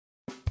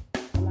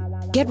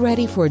Get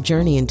ready for a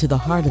journey into the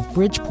heart of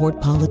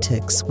Bridgeport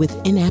politics with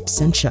In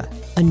Absentia,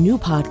 a new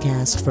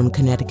podcast from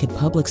Connecticut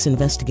Public's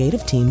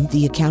investigative team,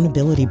 The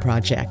Accountability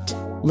Project.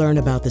 Learn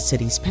about the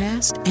city's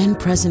past and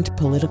present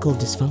political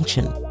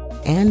dysfunction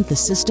and the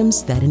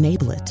systems that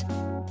enable it.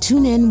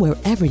 Tune in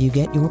wherever you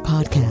get your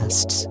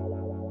podcasts.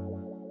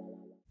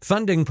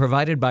 Funding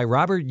provided by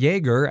Robert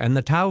Yeager and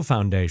the Tau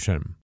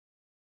Foundation.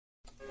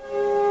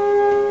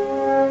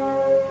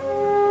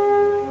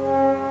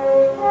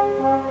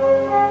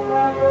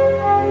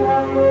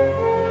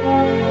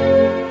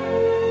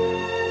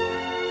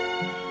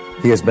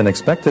 He has been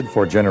expected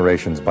for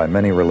generations by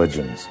many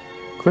religions.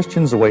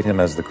 Christians await him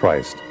as the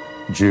Christ,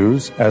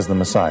 Jews as the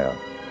Messiah,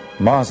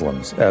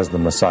 Muslims as the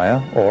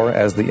Messiah or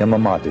as the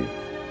Imam Mahdi.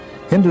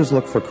 Hindus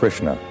look for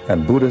Krishna,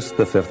 and Buddhists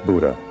the fifth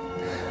Buddha.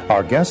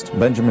 Our guest,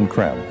 Benjamin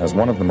Creme, has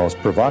one of the most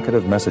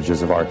provocative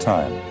messages of our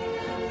time,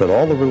 that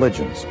all the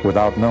religions,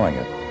 without knowing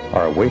it,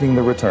 are awaiting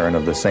the return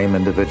of the same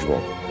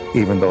individual,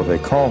 even though they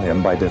call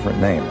him by different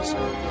names.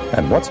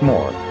 And what's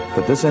more,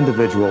 that this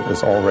individual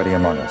is already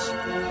among us.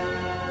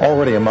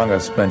 Already among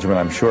us, Benjamin,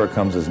 I'm sure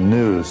comes as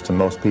news to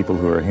most people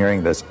who are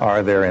hearing this.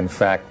 Are there, in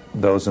fact,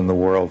 those in the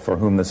world for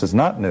whom this is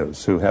not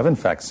news, who have, in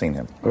fact, seen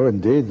him? Oh,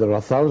 indeed. There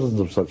are thousands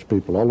of such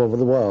people all over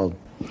the world.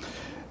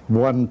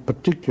 One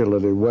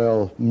particularly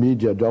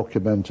well-media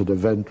documented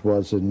event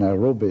was in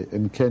Nairobi,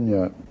 in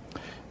Kenya,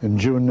 in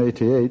June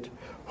 '88,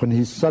 when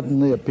he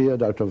suddenly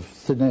appeared out of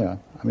thin air,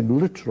 I mean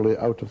literally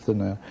out of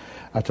thin air,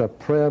 at a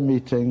prayer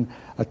meeting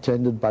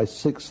attended by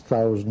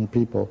 6,000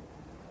 people.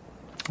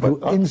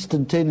 Who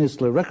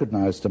instantaneously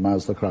recognized him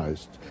as the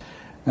Christ.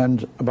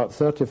 And about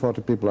 30,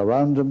 40 people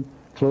around him,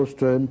 close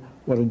to him,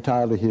 were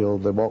entirely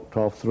healed. They walked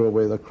off, threw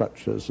away their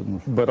crutches.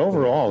 But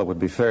overall, it would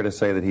be fair to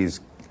say that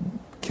he's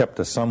kept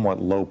a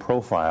somewhat low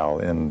profile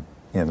in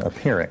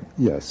appearing.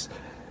 Yes.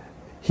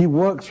 He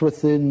works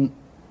within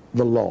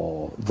the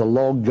law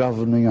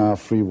governing our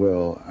free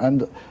will.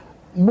 And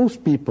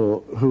most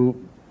people who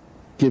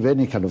give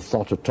any kind of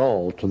thought at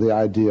all to the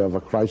idea of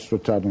a Christ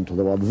returning to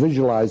the world,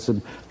 visualize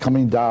him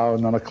coming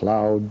down on a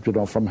cloud,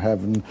 from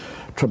heaven,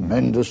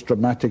 tremendous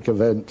dramatic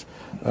event,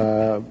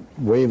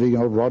 waving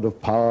a rod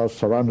of power,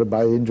 surrounded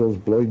by angels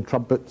blowing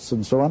trumpets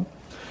and so on.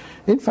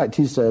 In fact,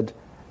 he said,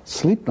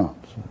 "Sleep not,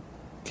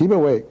 keep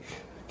awake,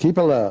 keep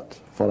alert,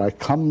 for I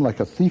come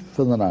like a thief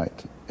in the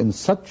night. In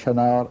such an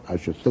hour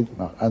as you think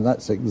not." And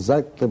that's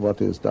exactly what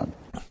he has done.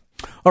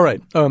 All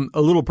right,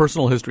 a little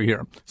personal history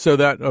here. So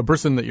that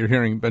person that you're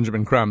hearing,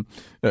 Benjamin Creme,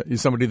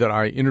 is somebody that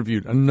I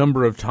interviewed a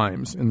number of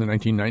times in the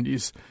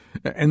 1990s.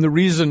 And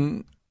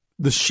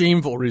the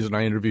shameful reason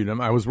I interviewed him,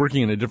 I was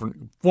working in a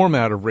different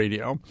format of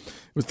radio.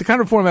 It was the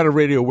kind of format of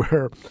radio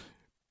where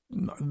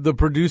the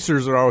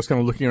producers are always kind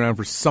of looking around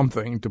for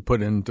something to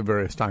put into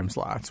various time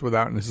slots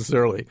without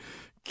necessarily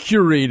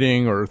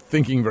curating or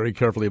thinking very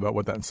carefully about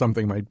what that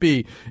something might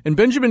be. And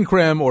Benjamin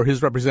Creme, or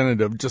his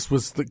representative, just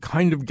was the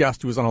kind of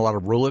guest who was on a lot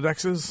of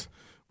Rolodexes,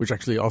 which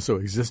actually also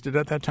existed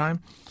at that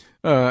time.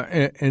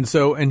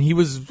 And he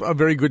was a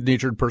very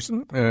good-natured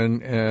person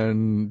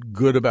and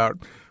good about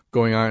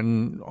going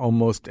on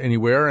almost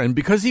anywhere. And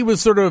because he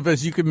was sort of,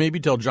 as you could maybe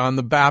tell, John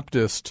the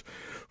Baptist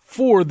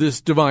for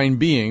this divine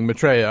being,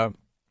 Maitreya,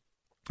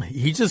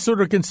 he just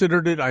sort of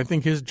considered it, I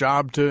think, his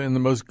job to, in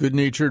the most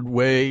good-natured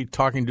way,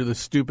 talking to the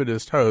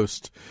stupidest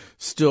host,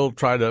 still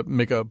try to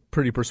make a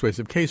pretty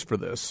persuasive case for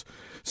this.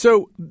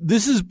 So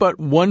this is but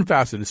one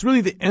facet. It's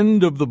really the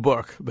end of the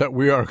book that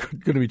we are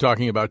going to be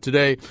talking about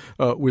today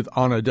with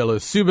Anna Della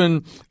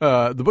Subin.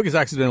 The book is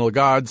Accidental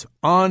Gods,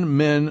 On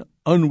Men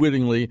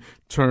Unwittingly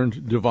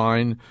Turned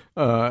Divine.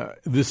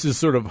 This is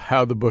sort of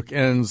how the book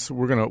ends.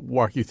 We're going to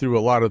walk you through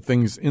a lot of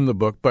things in the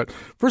book. But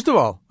first of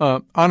all,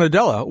 Anna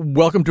Della,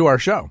 welcome to our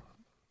show.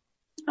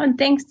 Oh,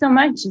 thanks so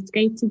much. It's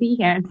great to be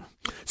here.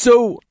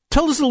 So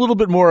tell us a little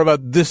bit more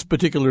about this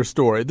particular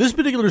story. This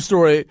particular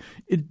story,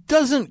 it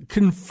doesn't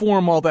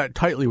conform all that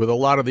tightly with a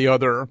lot of the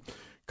other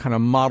kind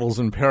of models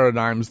and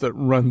paradigms that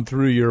run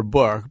through your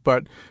book,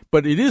 but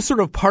it is sort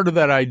of part of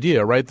that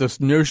idea, right? This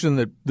notion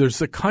that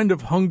there's a kind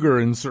of hunger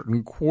in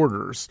certain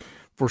quarters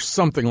for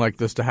something like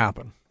this to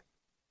happen.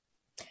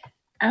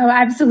 Oh,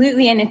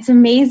 absolutely. And it's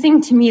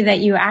amazing to me that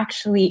you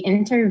actually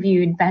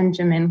interviewed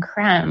Benjamin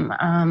Creme,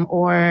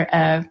 or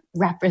a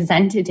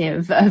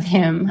representative of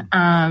him.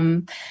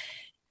 That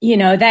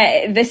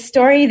the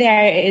story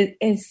there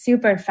is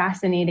super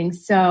fascinating.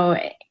 So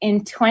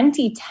in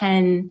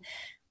 2010,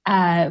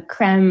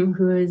 Creme,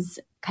 who's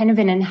kind of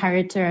an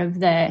inheritor of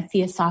the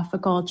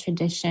Theosophical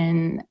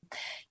tradition,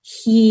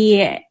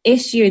 he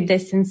issued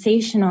this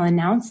sensational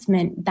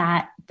announcement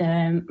that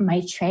the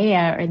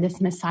Maitreya, or this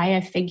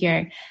Messiah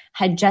figure,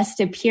 had just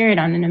appeared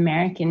on an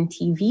American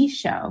TV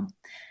show.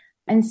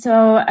 And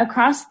so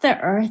across the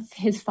earth,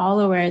 his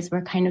followers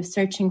were kind of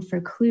searching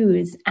for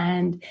clues,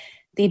 and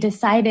they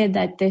decided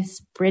that this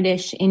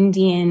British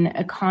Indian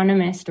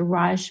economist,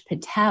 Raj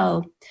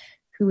Patel,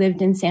 who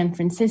lived in San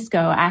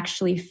Francisco,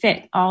 actually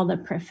fit all the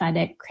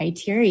prophetic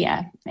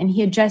criteria. And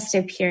he had just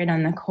appeared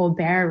on the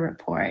Colbert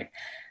Report.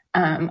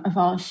 of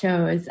all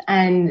shows.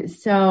 And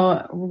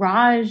so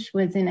Raj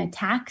was in a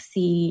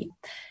taxi,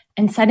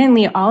 and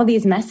suddenly all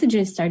these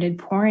messages started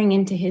pouring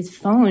into his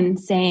phone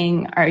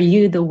saying, "Are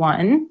you the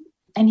one?"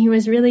 And he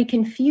was really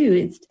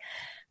confused.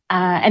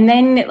 And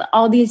then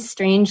all these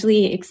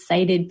strangely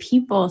excited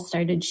people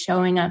started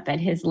showing up at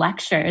his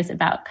lectures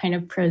about kind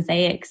of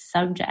prosaic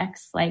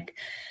subjects like,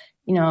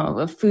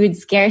 food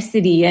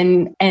scarcity.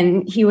 And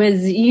he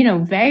was,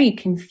 very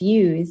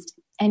confused.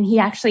 And he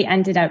actually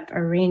ended up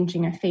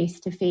arranging a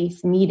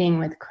face-to-face meeting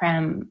with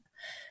Krem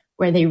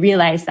where they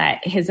realized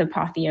that his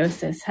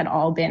apotheosis had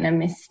all been a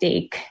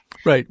mistake.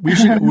 Right.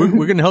 We're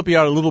going to help you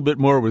out a little bit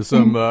more with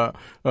some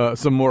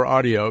more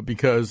audio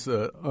because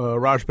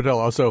Raj Patel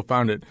also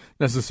found it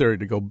necessary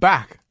to go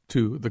back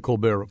to the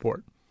Colbert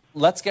Report.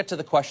 Let's get to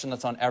the question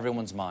that's on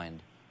everyone's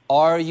mind.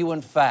 Are you,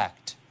 in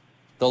fact,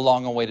 the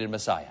long-awaited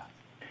Messiah?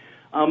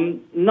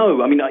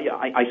 No. I mean,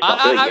 I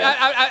stopped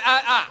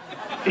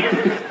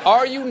there.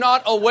 Are you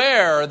not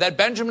aware that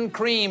Benjamin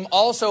Creme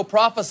also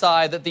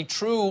prophesied that the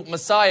true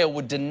Messiah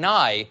would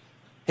deny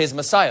his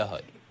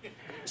messiahhood?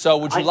 So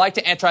would you like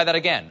to try that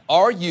again?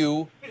 Are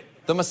you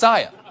the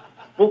Messiah?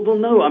 Well,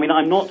 no. I mean,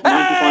 I'm not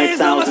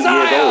 95,000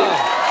 years old.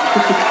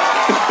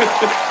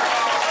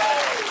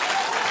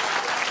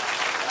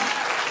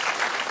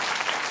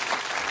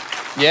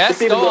 Yes,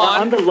 Stephen, go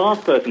on. I'm the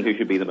last person who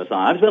should be the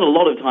Messiah. I've spent a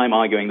lot of time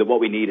arguing that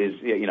what we need is,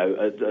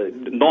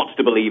 not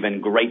to believe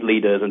in great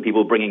leaders and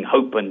people bringing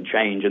hope and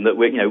change, and that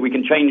we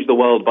can change the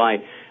world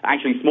by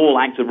actually small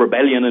acts of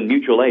rebellion and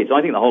mutual aid. So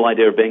I think the whole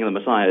idea of being the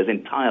Messiah is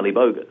entirely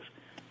bogus.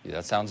 Yeah,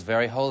 that sounds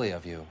very holy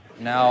of you.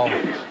 Now,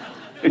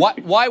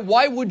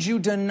 why would you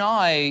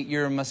deny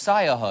your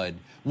messiahhood?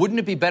 Wouldn't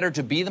it be better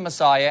to be the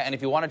Messiah, and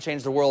if you want to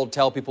change the world,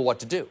 tell people what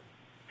to do?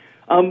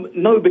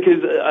 No,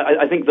 because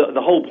I think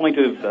the whole point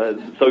of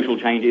social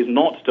change is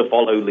not to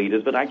follow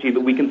leaders, but actually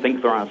that we can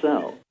think for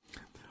ourselves.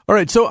 All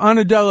right. So,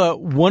 Anna Della,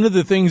 one of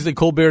the things that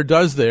Colbert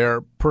does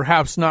there,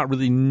 perhaps not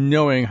really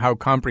knowing how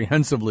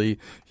comprehensively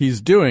he's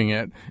doing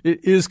it,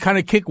 is kind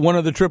of kick one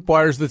of the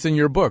tripwires that's in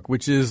your book,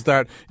 which is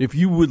that if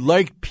you would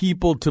like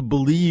people to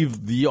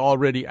believe the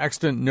already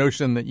extant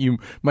notion that you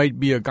might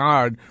be a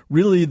god,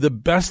 really the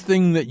best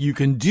thing that you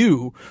can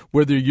do,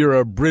 whether you're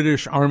a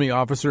British army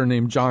officer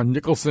named John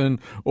Nicholson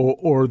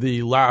or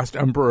the last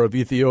emperor of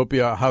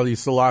Ethiopia, Haile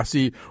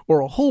Selassie, or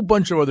a whole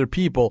bunch of other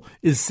people,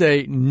 is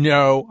say,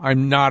 no,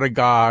 I'm not a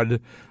god.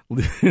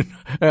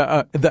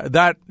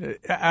 That,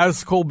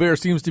 as Colbert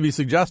seems to be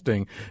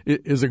suggesting,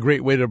 is a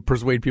great way to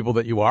persuade people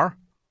that you are.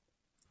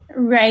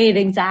 Right,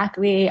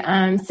 exactly.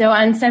 So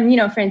on some,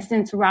 for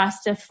instance,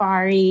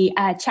 Rastafari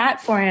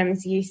chat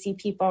forums, you see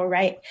people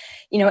write,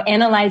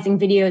 analyzing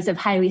videos of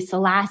Haile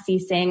Selassie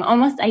saying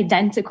almost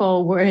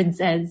identical words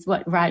as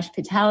what Raj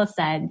Patel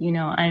said,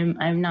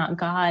 I'm not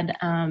God.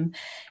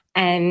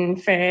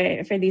 And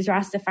for these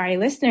Rastafari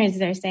listeners,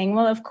 they're saying,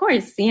 well, of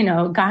course,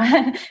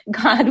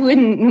 God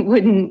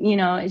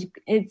wouldn't,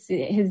 it's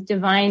his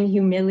divine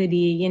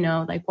humility,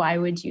 like, why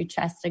would you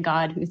trust a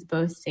God who's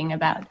boasting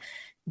about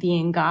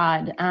being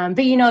God? But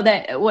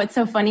that what's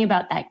so funny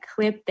about that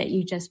clip that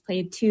you just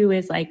played too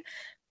is, like,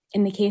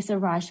 in the case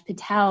of Raj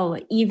Patel,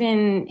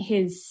 even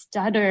his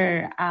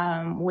stutter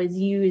was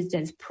used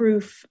as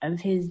proof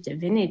of his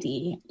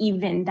divinity.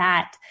 Even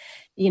that,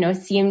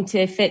 seemed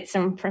to fit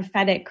some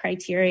prophetic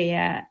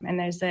criteria. And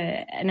there's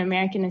an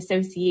American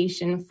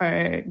Association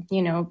for,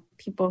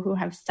 people who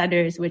have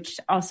stutters, which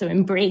also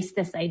embrace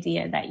this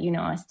idea that,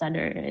 a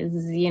stutter is,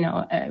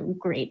 a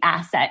great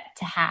asset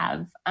to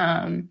have.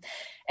 And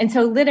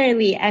so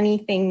literally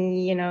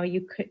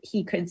anything,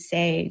 he could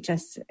say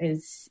just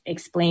is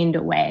explained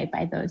away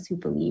by those who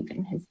believe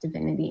in his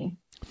divinity.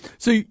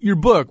 So your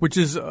book, which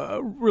is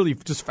really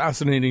just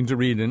fascinating to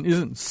read and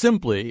isn't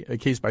simply a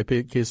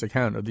case-by-case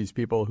account of these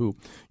people who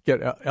get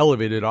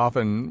elevated,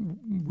 often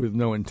with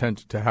no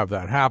intent to have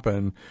that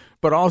happen,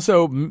 but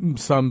also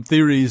some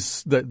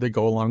theories that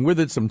go along with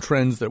it, some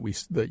trends that we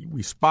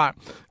spot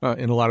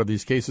in a lot of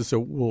these cases. So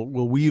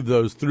we'll weave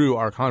those through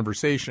our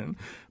conversation.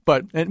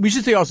 And we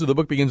should say also the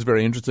book begins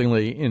very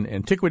interestingly in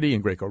antiquity,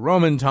 in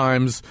Greco-Roman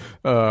times,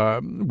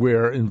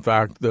 where in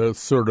fact the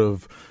sort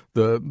of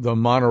the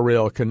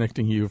monorail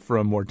connecting you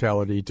from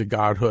mortality to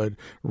godhood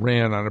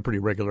ran on a pretty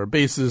regular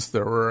basis.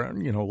 There were,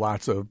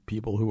 lots of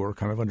people who were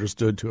kind of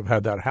understood to have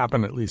had that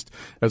happen, at least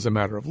as a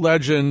matter of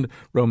legend.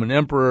 Roman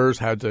emperors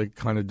had to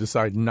kind of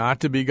decide not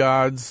to be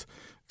gods,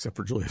 except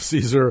for Julius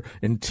Caesar,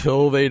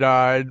 until they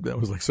died. That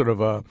was like sort of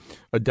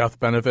a death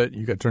benefit.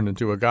 You got turned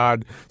into a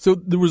god. So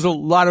there was a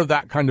lot of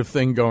that kind of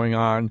thing going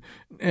on.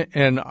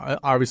 And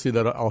obviously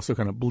that also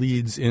kind of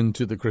bleeds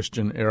into the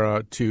Christian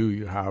era too.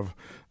 You have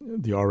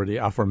the already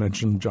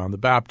aforementioned John the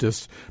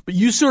Baptist, but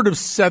you sort of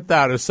set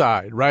that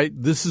aside, right?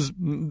 This is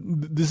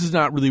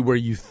not really where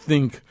you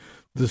think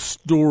the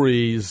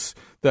stories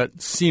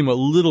that seem a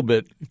little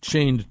bit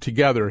chained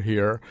together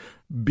here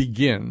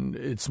begin.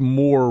 It's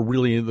more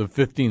really in the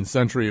 15th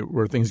century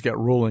where things get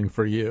rolling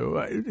for you.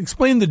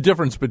 Explain the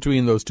difference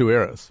between those two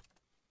eras.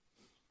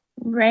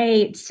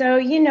 Right. So,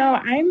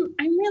 I'm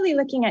really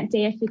looking at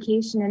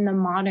deification in the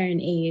modern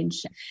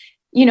age.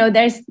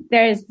 there's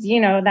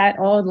that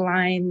old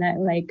line that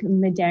like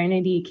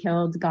modernity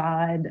killed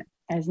God,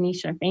 as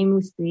Nietzsche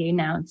famously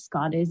announced,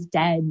 God is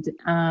dead,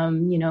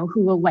 who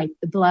will wipe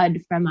the blood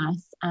from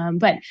us.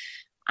 But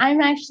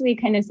I'm actually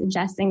kind of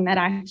suggesting that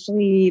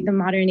actually the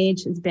modern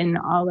age has been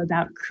all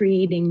about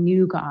creating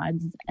new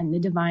gods, and the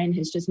divine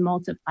has just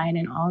multiplied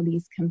in all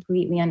these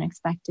completely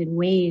unexpected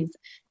ways,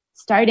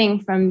 starting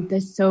from the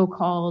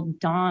so-called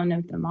dawn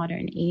of the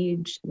modern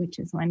age, which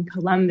is when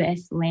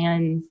Columbus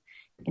lands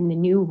in the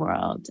New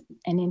World.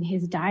 And in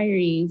his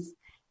diaries,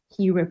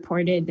 he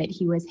reported that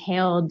he was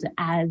hailed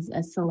as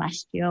a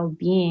celestial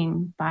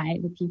being by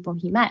the people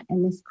he met.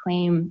 And this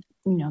claim,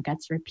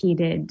 gets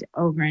repeated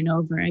over and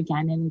over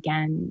again and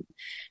again.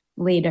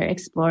 Later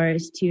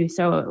explorers too.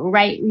 So,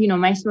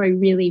 my story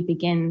really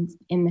begins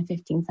in the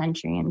 15th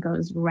century and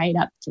goes right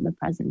up to the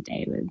present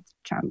day with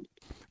Trump.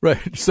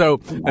 Right. So,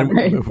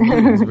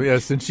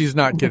 yes, and she's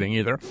not kidding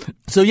either.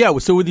 So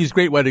with these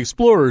great white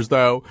explorers,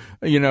 though,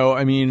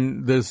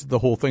 there's the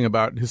whole thing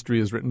about history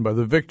is written by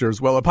the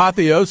victors. Well,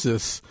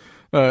 apotheosis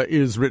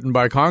is written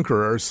by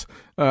conquerors.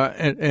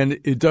 And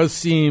it does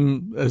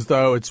seem as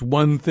though it's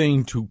one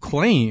thing to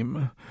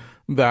claim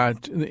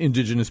that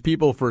indigenous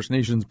people, First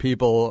Nations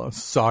people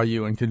saw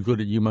you and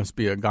concluded you must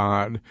be a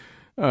god.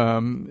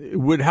 It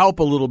would help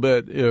a little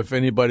bit if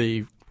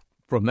anybody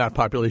from that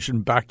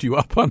population backed you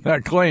up on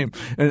that claim.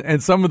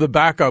 And some of the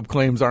backup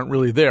claims aren't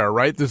really there,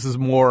 right? This is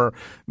more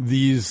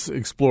these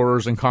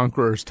explorers and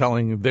conquerors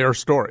telling their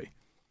story.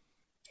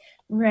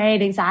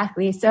 Right,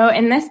 exactly. So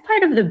in this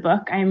part of the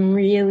book, I'm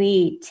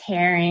really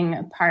tearing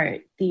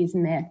apart these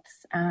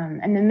myths.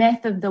 And the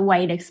myth of the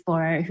white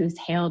explorer who's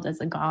hailed as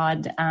a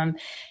god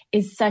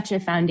is such a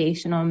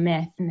foundational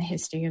myth in the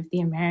history of the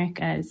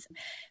Americas.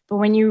 But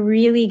when you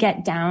really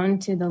get down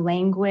to the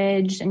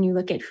language and you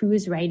look at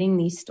who's writing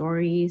these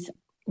stories,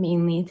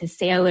 mainly the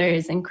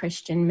sailors and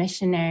Christian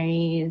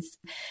missionaries,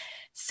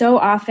 so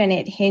often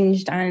it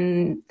hinged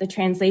on the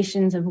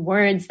translations of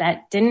words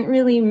that didn't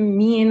really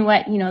mean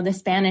what, the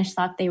Spanish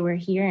thought they were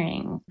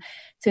hearing.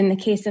 So in the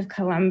case of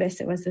Columbus,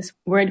 it was this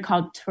word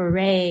called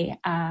Torre,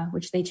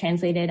 which they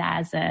translated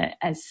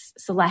as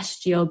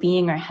celestial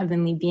being or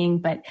heavenly being,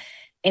 but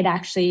it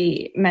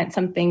actually meant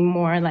something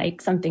more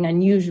like something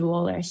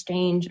unusual or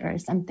strange or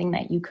something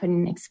that you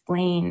couldn't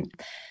explain.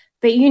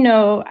 But,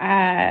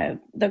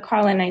 the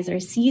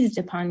colonizers seized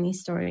upon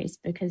these stories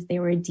because they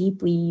were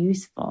deeply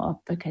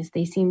useful, because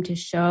they seemed to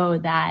show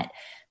that,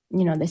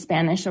 the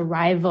Spanish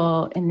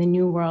arrival in the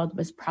New World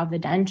was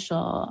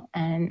providential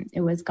and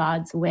it was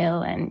God's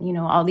will. And,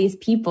 all these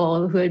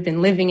people who had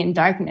been living in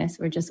darkness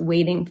were just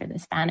waiting for the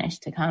Spanish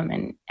to come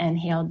and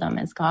hailed them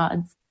as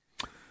gods.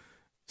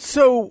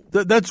 So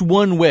that's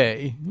one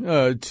way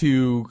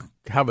to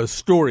have a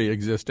story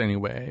exist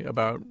anyway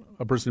about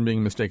a person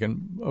being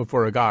mistaken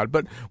for a god.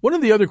 But one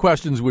of the other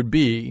questions would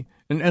be,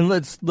 and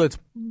let's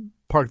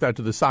park that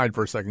to the side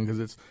for a second because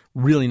it's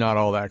really not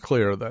all that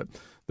clear that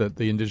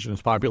the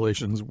indigenous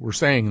populations were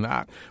saying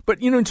that. But,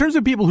 in terms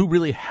of people who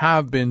really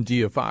have been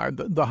deified,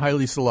 the Haile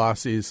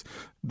Selassies,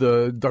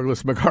 the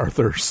Douglas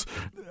MacArthurs,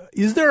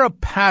 is there a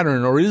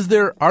pattern or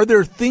are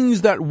there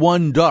things that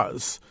one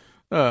does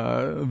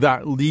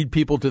that lead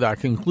people to that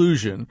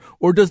conclusion?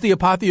 Or does the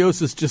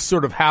apotheosis just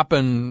sort of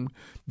happen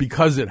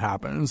because it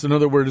happens? In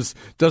other words,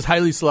 does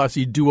Haile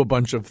Selassie do a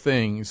bunch of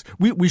things?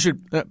 We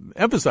should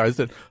emphasize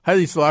that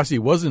Haile Selassie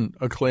wasn't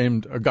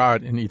acclaimed a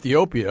god in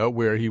Ethiopia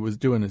where he was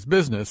doing his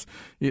business.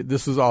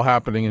 This was all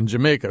happening in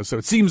Jamaica. So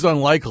it seems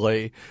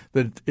unlikely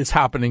that it's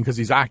happening because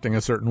he's acting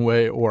a certain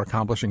way or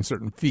accomplishing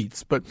certain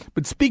feats. But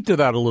speak to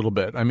that a little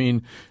bit. I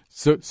mean,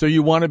 so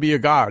you want to be a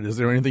god. Is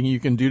there anything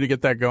you can do to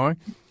get that going?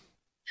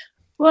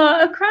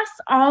 Well, across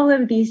all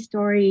of these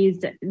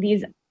stories,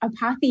 these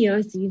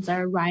apotheoses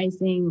are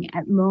rising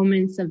at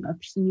moments of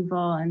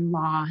upheaval and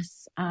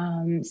loss.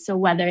 So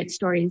whether it's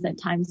stories at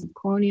times of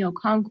colonial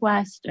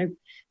conquest or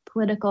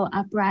political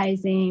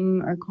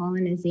uprising or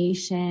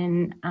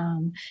colonization.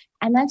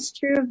 And that's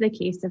true of the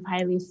case of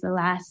Haile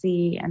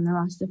Selassie and the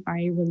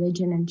Rastafari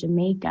religion in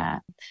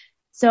Jamaica.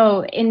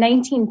 So in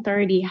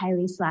 1930,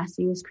 Haile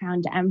Selassie was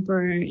crowned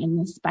emperor in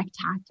this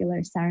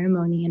spectacular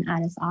ceremony in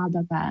Addis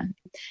Ababa.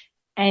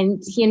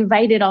 And he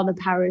invited all the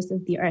powers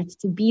of the earth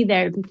to be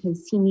there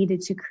because he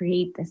needed to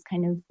create this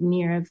kind of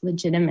mirror of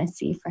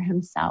legitimacy for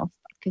himself,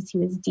 because he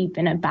was deep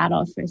in a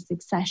battle for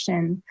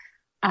succession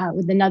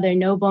with another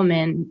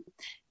nobleman.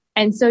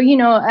 And so,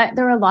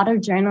 there were a lot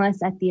of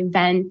journalists at the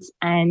event,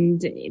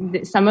 and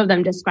some of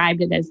them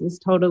described it as this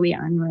totally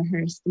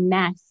unrehearsed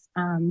mess.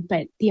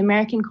 But the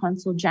American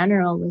Consul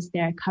General was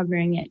there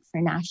covering it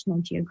for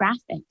National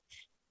Geographic.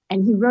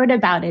 And he wrote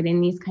about it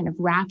in these kind of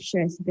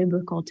rapturous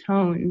biblical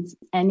tones.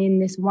 And in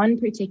this one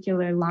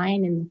particular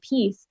line in the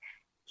piece,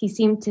 he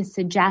seemed to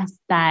suggest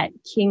that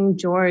King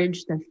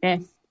George V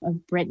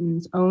of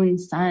Britain's own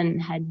son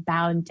had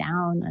bowed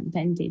down on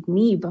bended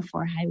knee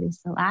before Haile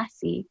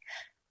Selassie.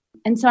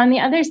 And so on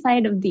the other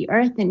side of the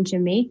earth in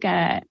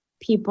Jamaica,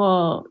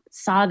 people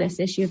saw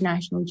this issue of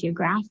National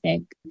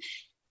Geographic,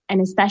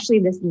 and especially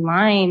this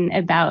line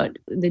about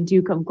the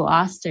Duke of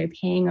Gloucester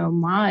paying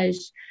homage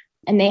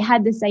And they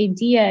had this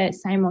idea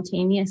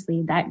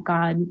simultaneously that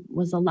God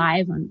was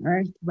alive on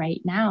earth right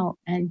now,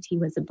 and he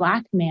was a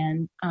Black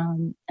man.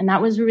 And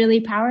that was really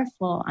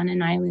powerful on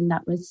an island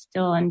that was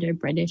still under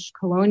British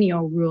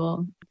colonial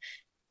rule,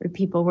 where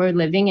people were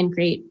living in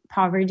great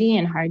poverty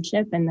and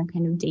hardship and the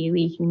kind of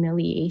daily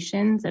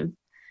humiliations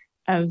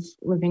of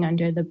living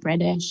under the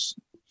British.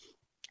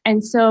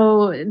 And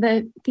so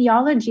the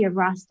theology of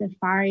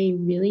Rastafari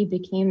really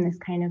became this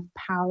kind of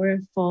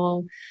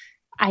powerful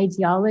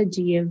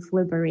ideology of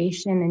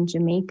liberation in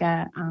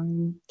Jamaica,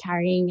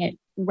 carrying it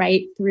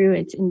right through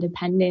its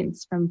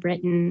independence from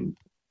Britain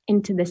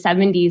into the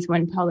 70s,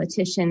 when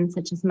politicians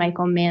such as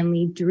Michael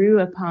Manley drew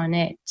upon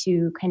it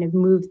to kind of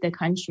move the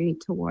country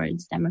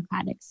towards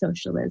democratic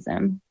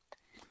socialism.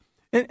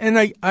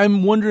 And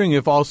I'm wondering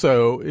if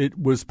also it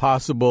was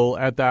possible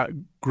at that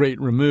great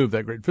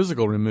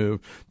physical remove,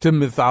 to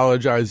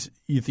mythologize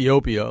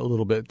Ethiopia a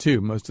little bit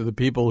too. Most of the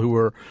people who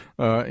were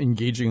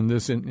engaging in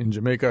this in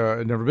Jamaica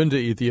had never been to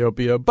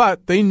Ethiopia,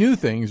 but they knew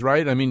things,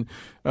 right? I mean,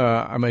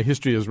 my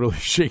history is really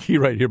shaky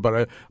right here,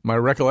 but my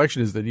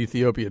recollection is that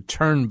Ethiopia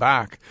turned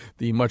back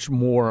the much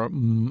more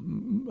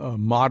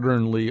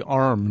modernly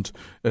armed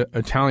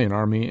Italian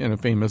army in a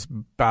famous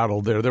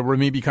battle there. There were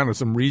maybe kind of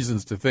some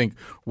reasons to think,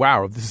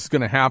 wow, if this is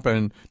going to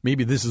happen,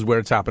 maybe this is where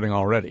it's happening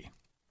already.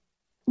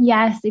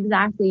 Yes,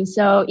 exactly.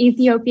 So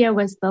Ethiopia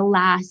was the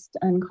last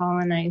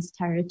uncolonized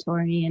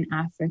territory in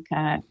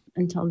Africa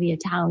until the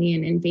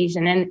Italian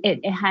invasion. And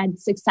it had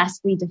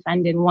successfully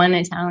defended one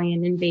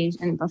Italian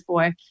invasion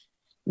before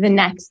the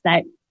next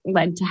that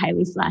led to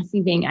Haile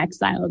Selassie being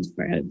exiled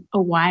for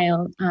a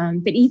while.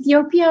 But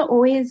Ethiopia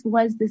always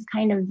was this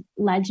kind of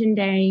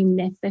legendary,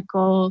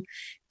 mythical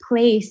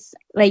place.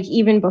 Like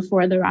even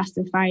before the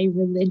Rastafari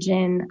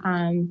religion,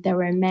 there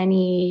were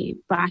many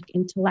Black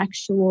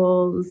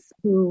intellectuals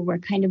who were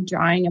kind of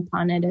drawing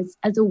upon it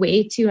as a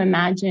way to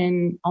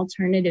imagine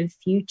alternative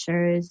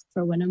futures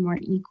for what a more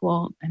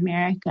equal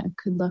America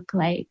could look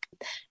like.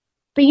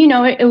 But,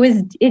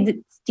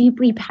 it's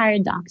deeply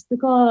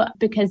paradoxical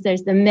because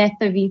there's the myth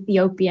of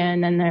Ethiopia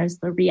and then there's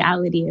the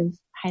reality of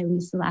Haile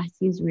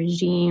Selassie's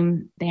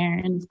regime there.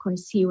 And of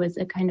course, he was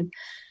a kind of,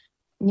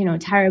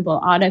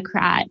 terrible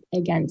autocrat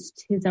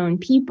against his own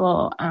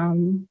people.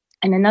 And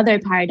another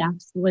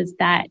paradox was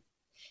that,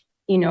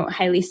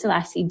 Haile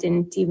Selassie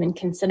didn't even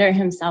consider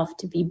himself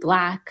to be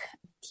Black.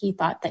 He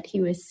thought that he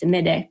was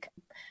Semitic,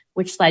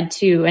 which led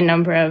to a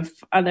number of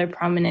other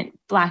prominent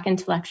Black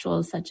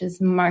intellectuals, such as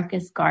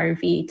Marcus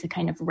Garvey, to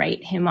kind of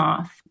write him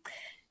off.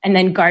 And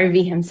then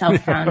Garvey himself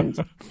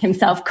found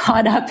himself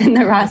caught up in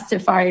the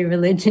Rastafari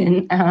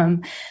religion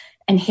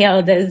and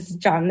hailed as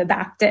John the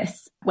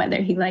Baptist,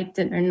 whether he liked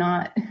it or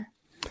not.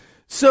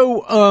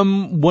 So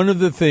one of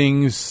the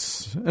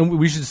things, and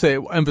we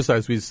should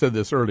emphasize, we said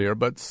this earlier,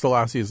 but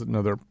Selassie is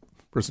another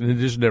person. In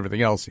addition to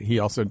everything else, he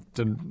also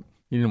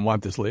he didn't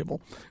want this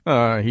label. He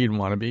didn't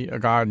want to be a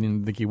god, and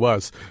didn't think he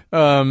was.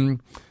 One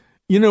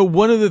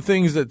of the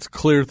things that's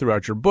clear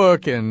throughout your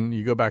book, and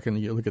you go back and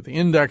you look at the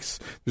index,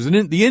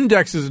 the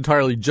index is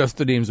entirely just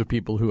the names of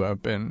people who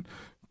have been,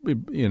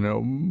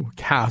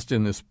 cast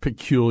in this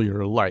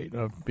peculiar light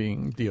of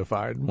being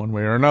deified one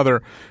way or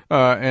another.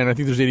 And I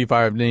think there's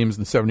 85 names,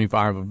 and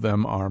 75 of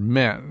them are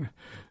men.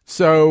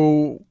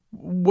 So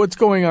what's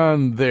going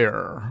on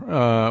there?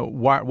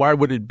 Why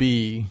wouldn't it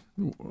be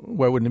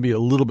a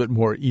little bit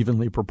more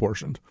evenly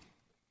proportioned?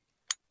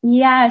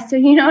 Yeah, so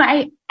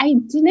I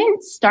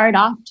didn't start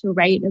off to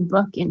write a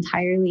book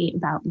entirely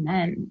about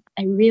men.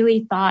 I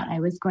really thought I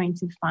was going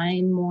to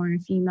find more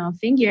female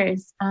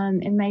figures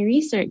in my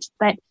research,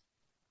 but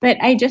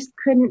I just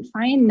couldn't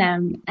find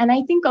them. And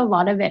I think a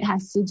lot of it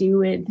has to do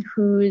with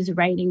who's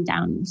writing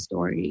down the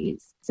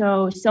stories.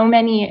 So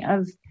many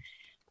of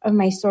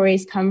my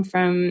stories come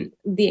from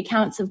the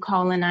accounts of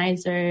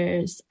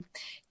colonizers.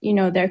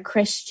 They're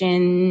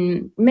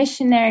Christian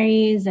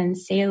missionaries and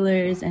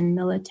sailors and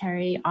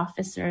military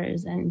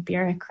officers and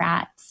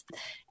bureaucrats.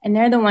 And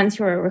they're the ones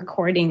who are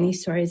recording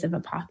these stories of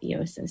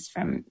apotheosis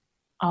from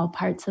all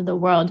parts of the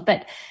world.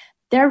 But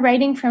they're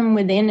writing from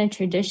within a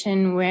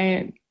tradition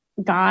where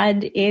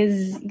God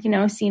is,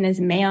 seen as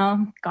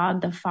male,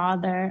 God the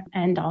Father,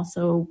 and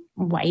also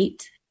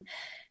white.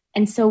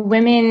 And so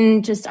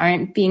women just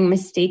aren't being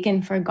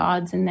mistaken for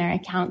gods in their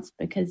accounts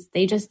because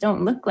they just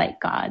don't look like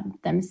God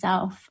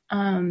themselves.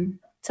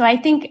 So I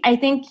think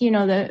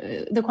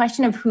the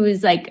question of who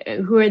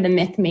are the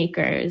myth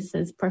makers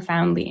is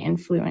profoundly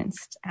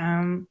influenced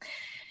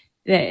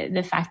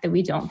the fact that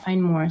we don't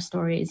find more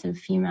stories of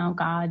female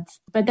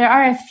gods. But there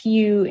are a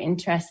few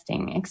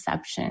interesting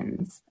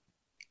exceptions.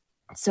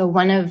 So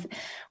one of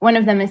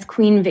them is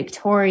Queen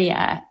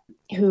Victoria,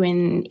 who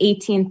in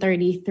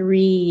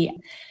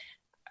 1833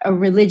 a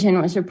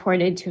religion was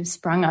reported to have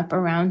sprung up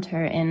around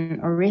her in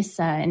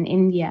Orissa in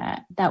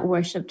India that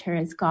worshipped her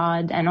as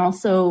God, and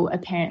also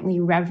apparently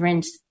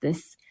reverenced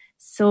this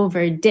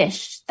silver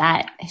dish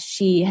that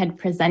she had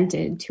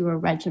presented to a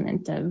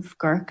regiment of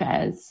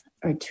Gurkhas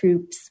or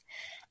troops.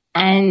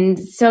 And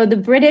so the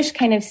British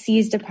kind of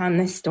seized upon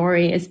this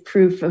story as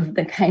proof of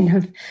the kind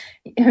of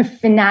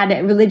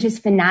religious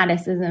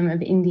fanaticism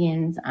of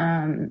Indians,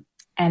 and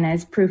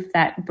as proof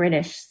that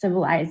British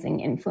civilizing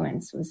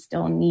influence was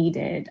still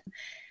needed.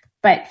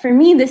 But for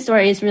me, the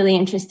story is really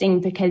interesting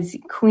because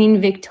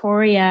Queen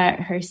Victoria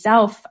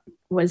herself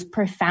was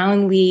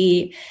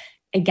profoundly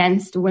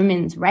against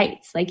women's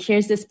rights. Like,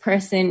 here's this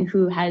person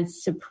who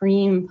has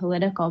supreme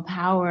political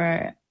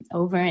power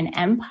over an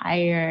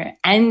empire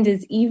and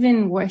is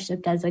even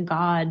worshipped as a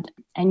god,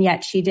 and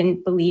yet she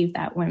didn't believe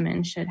that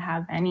women should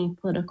have any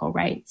political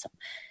rights.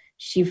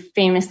 She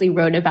famously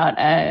wrote about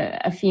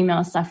a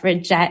female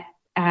suffragette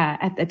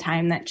at the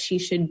time that she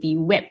should be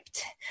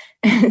whipped.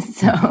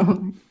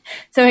 So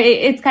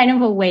it's kind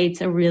of a way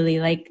to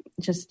really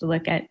just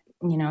look at,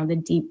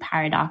 the deep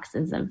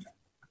paradoxes of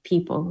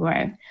people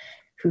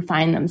who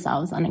find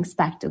themselves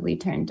unexpectedly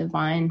turned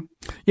divine.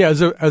 Yeah,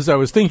 as I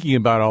was thinking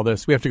about all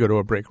this, we have to go to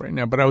a break right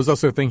now, but I was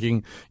also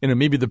thinking,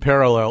 maybe the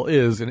parallel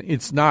is, and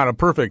it's not a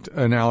perfect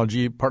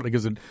analogy, partly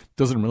because it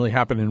doesn't really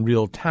happen in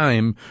real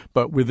time,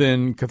 but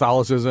within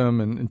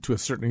Catholicism and to a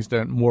certain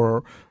extent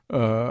more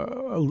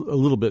a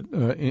little bit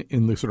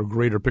in the sort of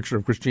greater picture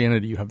of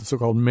Christianity, you have the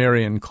so-called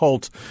Marian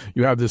cult.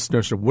 You have this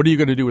notion of, what are you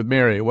going to do with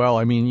Mary? Well,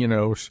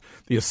 the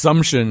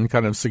assumption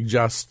kind of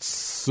suggests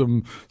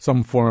some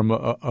form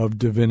of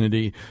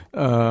divinity.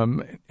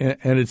 And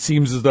it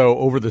seems as though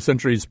over the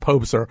centuries,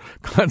 popes are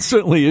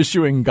constantly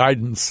issuing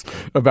guidance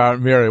about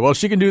Mary. Well,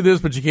 she can do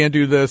this, but you can't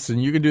do this,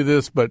 and you can do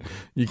this, but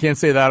you can't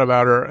say that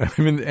about her.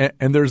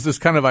 And there's this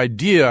kind of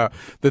idea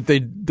that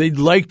they'd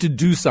like to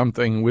do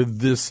something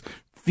with this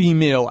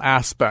female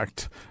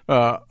aspect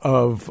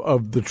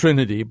of the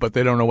Trinity, but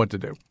they don't know what to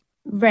do.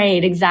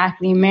 Right,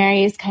 exactly.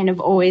 Mary has kind of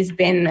always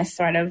been this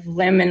sort of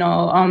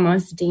liminal,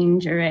 almost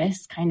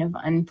dangerous, kind of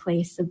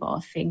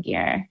unplaceable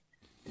figure.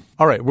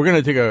 All right, we're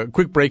going to take a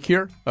quick break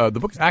here. The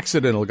book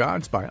Accidental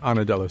Gods by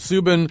Anna Della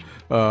Subin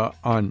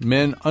on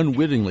men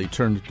unwittingly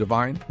turned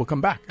divine. We'll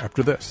come back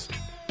after this.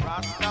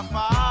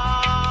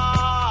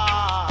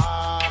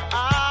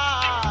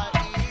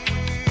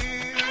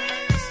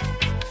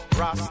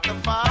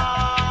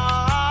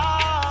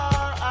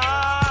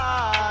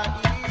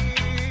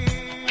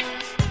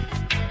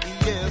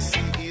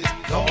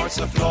 Lords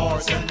of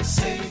Lords and the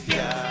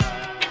Savior.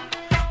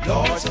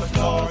 Lords of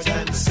Lords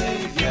and the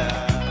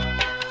Savior.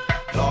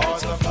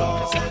 Lords of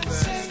Lords and the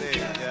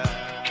Savior.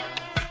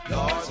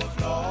 Lords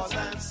of Lords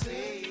and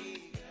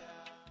Savior.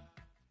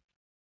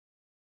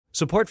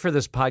 Support for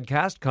this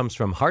podcast comes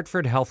from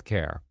Hartford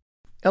Healthcare.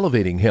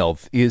 Elevating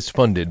Health is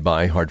funded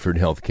by Hartford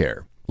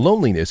Healthcare.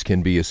 Loneliness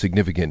can be a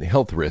significant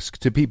health risk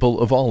to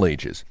people of all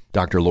ages.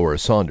 Dr. Laura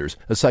Saunders,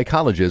 a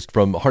psychologist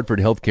from Hartford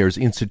Healthcare's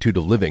Institute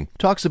of Living,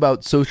 talks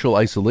about social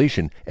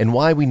isolation and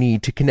why we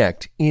need to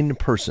connect in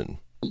person.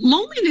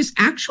 Loneliness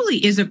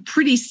actually is a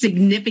pretty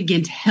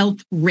significant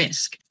health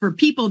risk for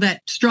people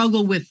that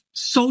struggle with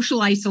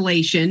social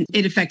isolation.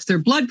 It affects their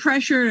blood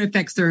pressure, it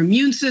affects their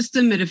immune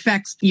system, it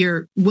affects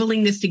your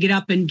willingness to get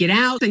up and get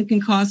out, and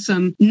can cause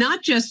some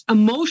not just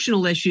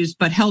emotional issues,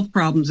 but health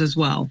problems as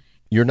well.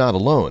 You're not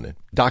alone.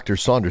 Dr.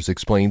 Saunders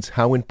explains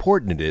how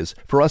important it is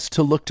for us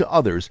to look to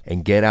others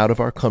and get out of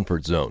our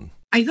comfort zone.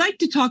 I like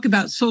to talk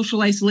about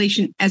social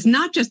isolation as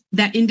not just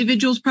that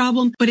individual's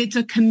problem, but it's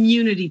a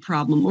community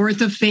problem or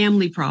it's a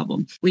family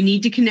problem. We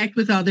need to connect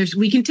with others.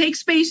 We can take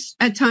space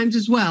at times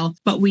as well,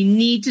 but we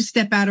need to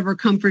step out of our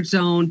comfort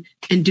zone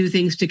and do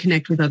things to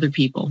connect with other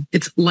people.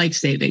 It's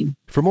life-saving.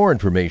 For more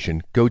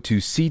information, go to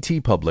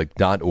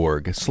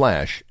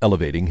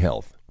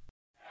ctpublic.org/elevatinghealth.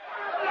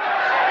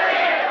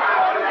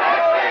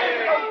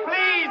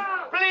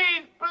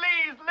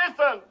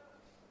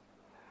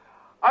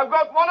 I've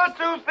got one or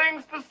two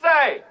things to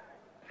say.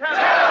 Tell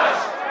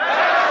us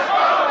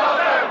all of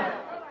them.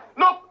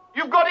 Look,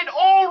 you've got it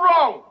all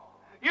wrong.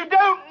 You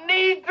don't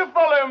need to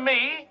follow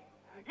me.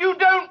 You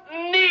don't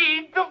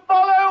need to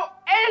follow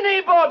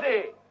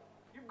anybody.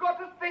 You've got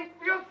to think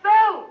for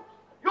yourselves.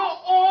 You're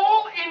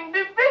all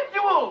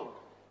individuals.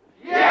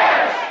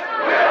 Yes,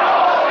 we're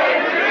all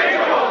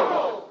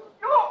individuals.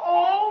 You're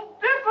all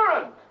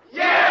different.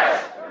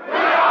 Yes, we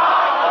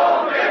are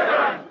all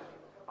different.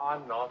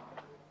 I'm not.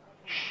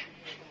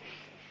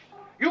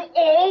 You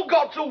all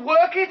got to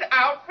work it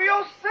out for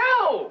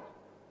yourselves.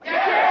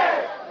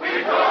 Yes,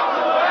 we've got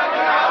to work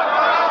it out for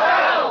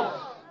ourselves.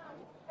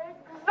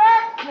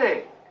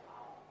 Exactly.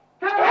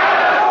 No,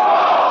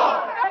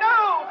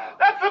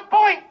 that's the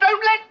point.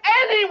 Don't let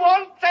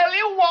anyone tell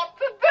you what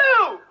to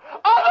do.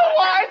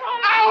 Otherwise,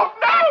 out.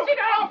 Patch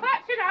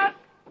it out.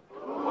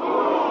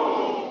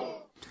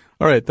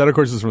 All right, that, of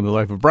course, is from the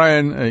life of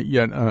Brian,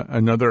 yet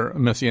another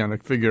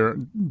messianic figure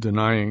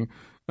denying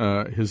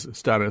his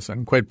status,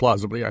 and quite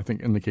plausibly, I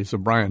think, in the case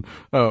of Brian.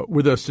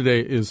 With us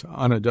today is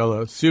Anna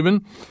Della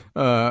Subin,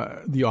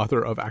 the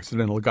author of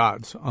Accidental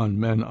Gods on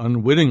Men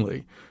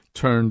Unwittingly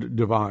Turned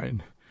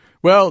Divine.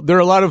 Well, there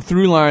are a lot of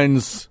through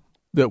lines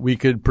that we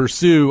could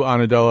pursue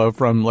Anna Della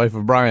from Life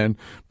of Brian,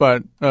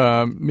 but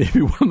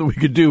maybe one that we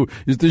could do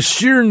is the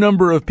sheer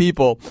number of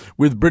people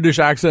with British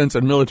accents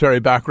and military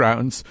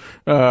backgrounds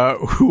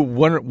who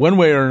one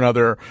way or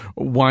another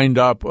wind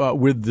up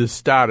with this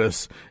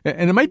status.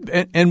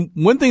 And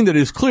one thing that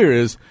is clear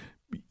is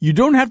you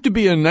don't have to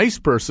be a nice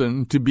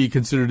person to be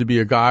considered to be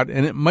a god,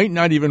 and it might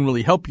not even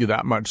really help you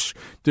that much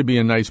to be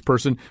a nice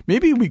person.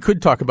 Maybe we could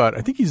talk about,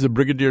 I think he's a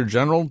Brigadier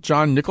General,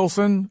 John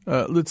Nicholson.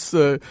 Let's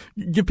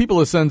give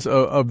people a sense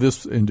of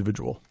this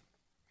individual.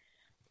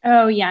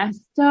 Oh, yes.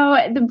 So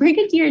the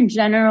Brigadier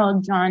General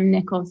John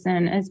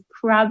Nicholson is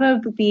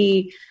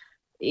probably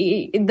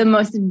the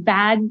most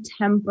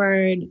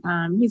bad-tempered.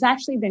 He's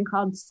actually been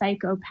called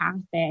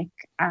psychopathic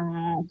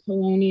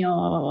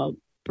colonial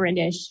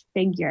British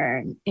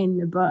figure in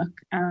the book.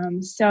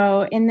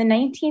 So in the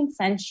 19th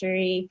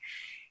century,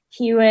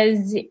 he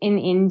was in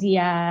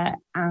India,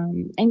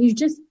 and he's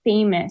just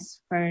famous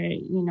for,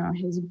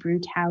 his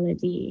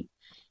brutality.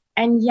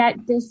 And yet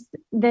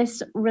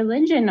this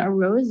religion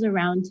arose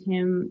around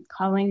him,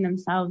 calling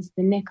themselves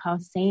the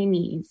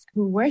Nicholsanies,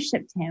 who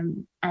worshipped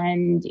him.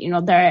 And,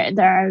 there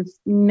are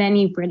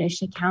many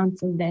British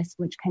accounts of this,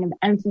 which kind of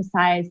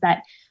emphasize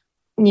that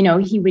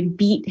he would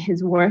beat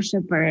his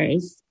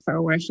worshippers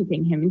for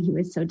worshiping him. And he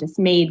was so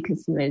dismayed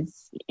because he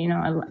was,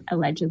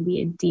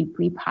 allegedly a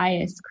deeply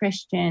pious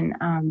Christian.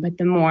 But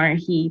the more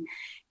he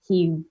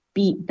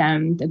beat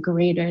them, the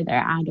greater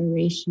their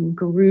adoration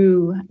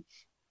grew.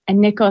 And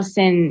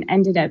Nicholson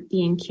ended up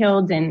being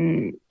killed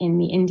in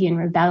the Indian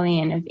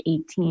Rebellion of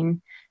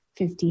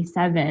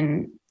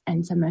 1857.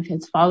 And some of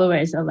his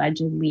followers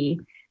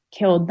allegedly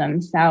killed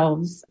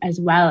themselves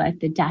as well at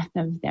the death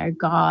of their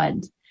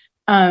god.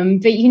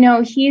 But,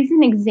 he's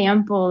an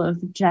example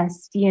of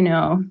just,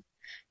 you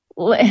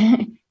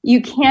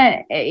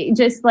can't,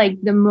 just like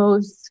the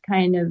most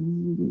kind of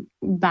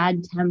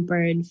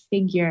bad-tempered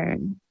figure.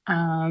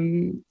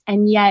 And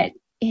yet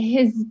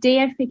his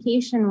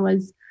deification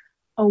was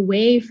a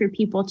way for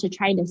people to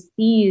try to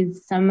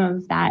seize some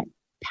of that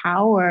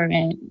power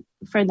and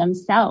for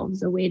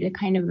themselves, a way to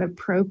kind of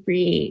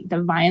appropriate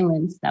the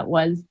violence that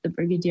was the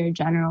Brigadier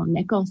General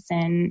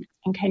Nicholson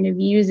and kind of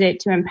use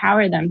it to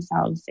empower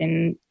themselves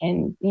in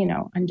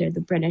under the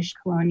British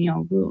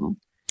colonial rule.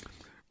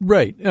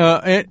 Right.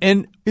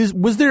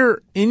 Was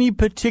there any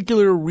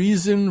particular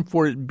reason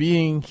for it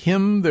being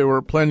him? There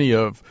were plenty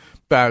of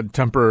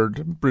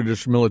bad-tempered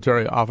British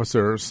military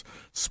officers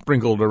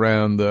sprinkled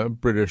around the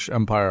British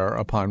Empire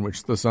upon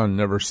which the sun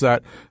never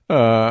set.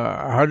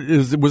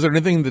 Was there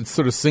anything that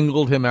sort of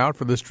singled him out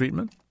for this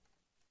treatment?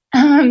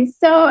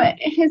 So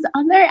his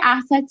other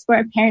assets were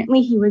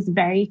apparently he was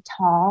very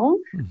tall,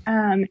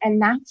 and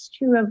that's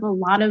true of a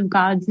lot of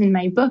gods in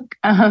my book.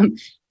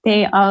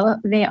 They all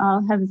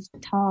have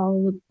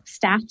tall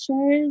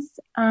statures.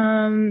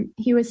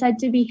 He was said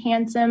to be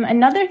handsome.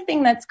 Another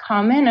thing that's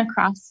common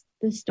across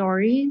the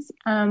stories,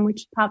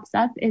 which pops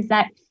up, is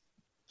that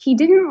he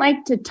didn't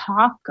like to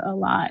talk a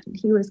lot.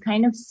 He was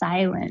kind of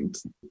silent.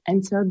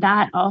 And so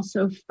that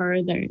also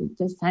furthered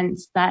the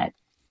sense that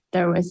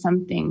there was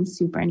something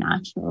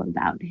supernatural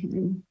about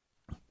him.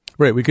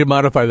 Right. We could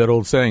modify that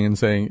old saying and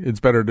saying it's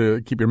better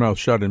to keep your mouth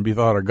shut and be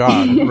thought a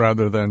god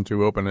rather than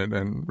to open it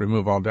and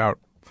remove all doubt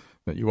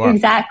that you are.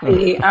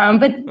 Exactly.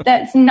 But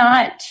that's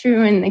not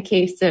true in the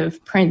case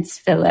of Prince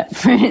Philip,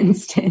 for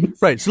instance.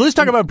 Right. So let's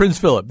talk about Prince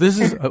Philip. This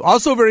is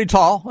also very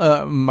tall,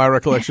 my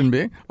recollection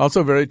being.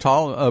 Also very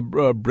tall,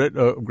 Brit,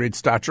 great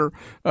stature,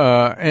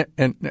 and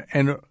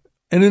an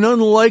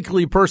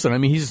unlikely person. I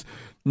mean, he's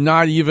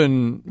not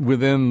even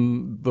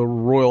within the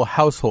royal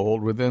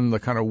household, within the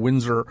kind of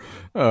Windsor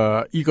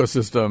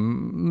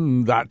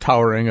ecosystem, that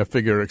towering a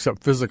figure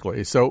except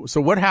physically. So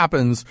what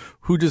happens?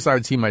 Who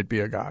decides he might be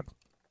a god?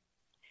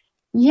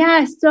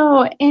 Yeah,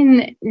 so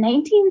in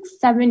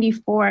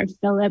 1974,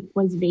 Philip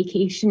was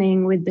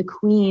vacationing with the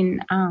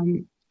Queen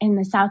in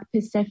the South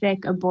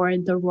Pacific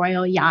aboard the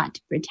royal yacht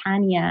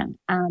Britannia,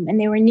 and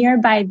they were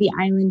nearby the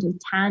island of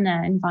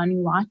Tanna in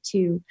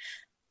Vanuatu,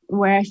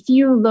 where a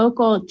few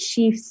local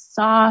chiefs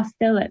saw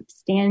Philip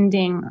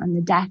standing on the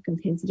deck of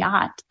his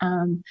yacht.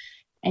 And,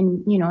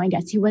 I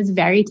guess he was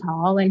very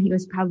tall and he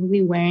was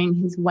probably wearing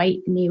his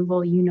white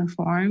naval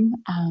uniform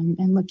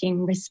and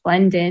looking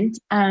resplendent.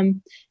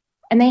 And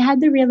they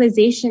had the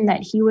realization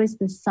that he was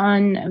the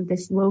son of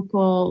this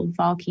local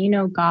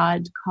volcano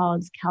god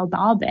called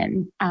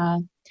Caldalbin,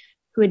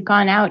 who had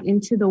gone out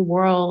into the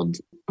world.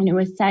 And it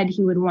was said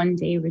he would one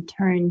day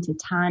return to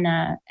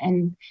Tanna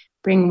and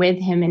bring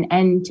with him an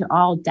end to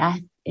all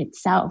death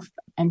itself,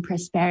 and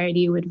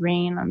prosperity would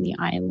reign on the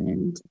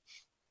island.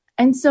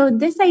 And so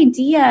this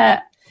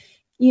idea,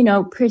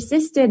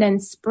 persisted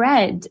and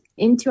spread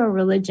into a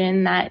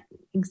religion that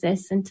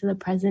exists into the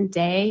present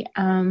day.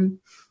 And,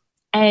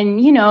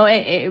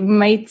 it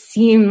might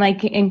seem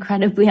like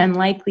incredibly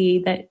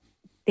unlikely that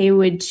they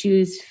would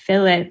choose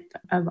Philip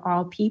of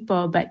all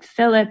people, but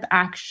Philip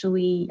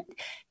actually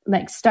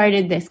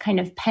started this kind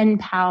of pen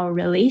pal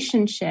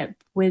relationship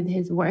with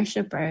his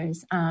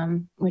worshipers,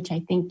 which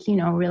I think,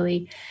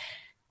 really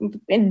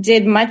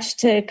did much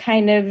to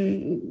kind of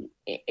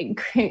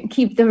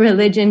keep the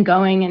religion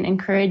going and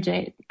encourage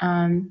it.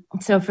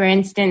 So, for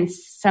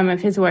instance, some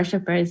of his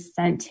worshipers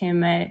sent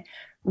him a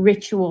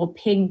ritual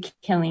pig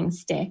killing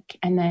stick,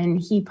 and then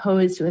he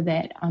posed with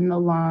it on the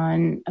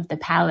lawn of the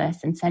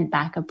palace and sent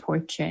back a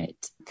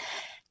portrait.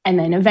 And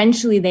then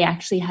eventually they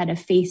actually had a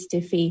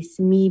face-to-face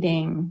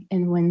meeting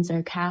in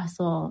Windsor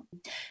Castle.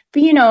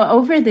 But,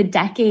 over the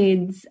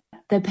decades,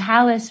 the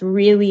palace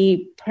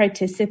really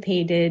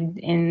participated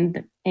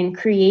in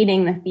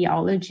creating the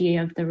theology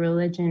of the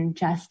religion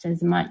just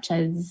as much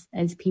as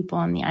people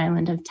on the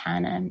island of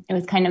Tanna. It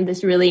was kind of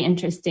this really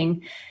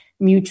interesting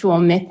mutual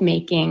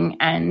myth-making,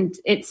 and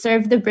it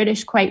served the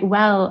British quite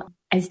well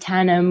as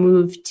Tanna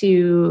moved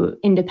to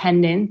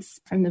independence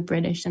from the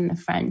British and the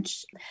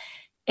French.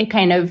 It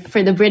kind of,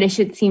 for the British,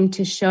 it seemed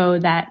to show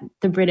that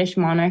the British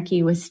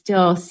monarchy was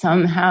still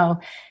somehow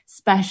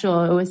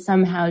special. It was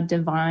somehow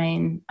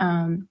divine.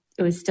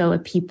 It was still a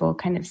people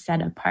kind of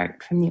set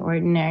apart from the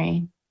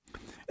ordinary.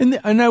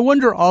 And I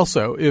wonder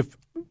also if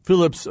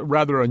Philip's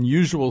rather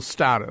unusual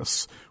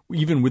status,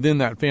 even within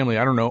that family,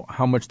 I don't know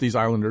how much these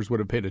islanders would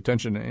have paid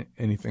attention to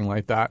anything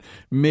like that,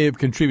 may have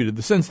contributed.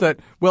 The sense that,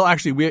 well,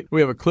 actually,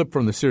 we have a clip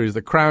from the series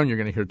The Crown. You're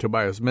going to hear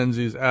Tobias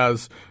Menzies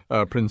as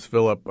Prince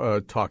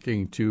Philip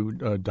talking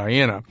to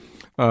Diana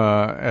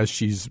as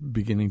she's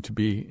beginning to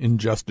be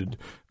ingested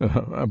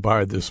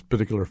by this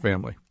particular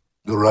family.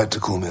 You're right to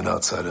call me an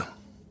outsider.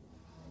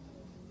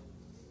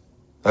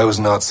 I was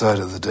an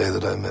outsider the day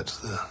that I met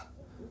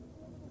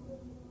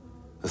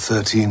the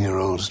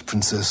 13-year-old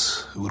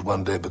princess who would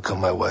one day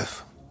become my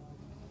wife.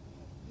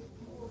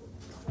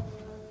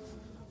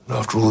 And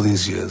after all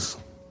these years,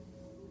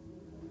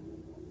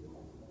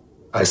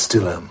 I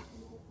still am.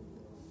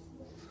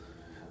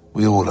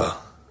 We all are.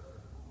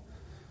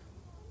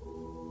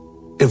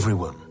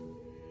 Everyone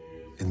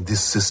in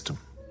this system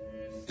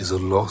is a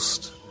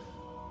lost,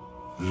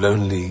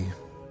 lonely,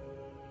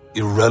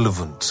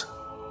 irrelevant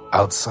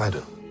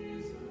outsider.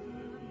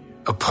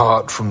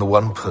 Apart from the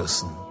one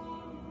person,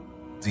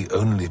 the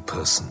only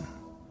person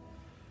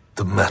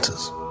that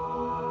matters.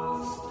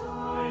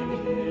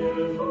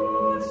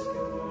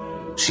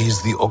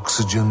 She's the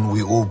oxygen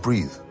we all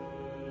breathe,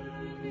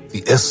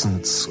 the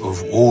essence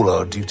of all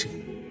our duty.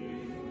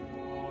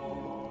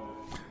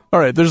 All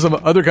right, there's some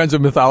other kinds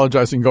of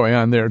mythologizing going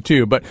on there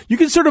too, but you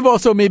can sort of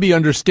also maybe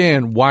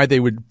understand why they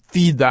would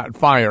feed that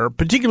fire,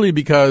 particularly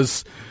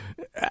because,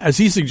 as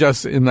he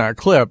suggests in that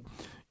clip,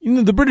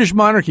 the British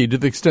monarchy, to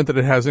the extent that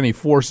it has any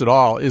force at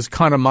all, is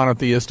kind of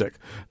monotheistic.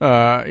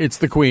 It's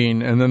the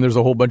Queen, and then there's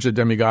a whole bunch of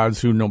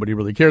demigods who nobody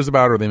really cares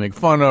about, or they make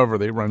fun of, or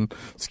they run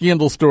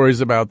scandal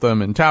stories about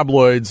them in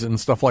tabloids and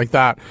stuff like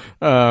that.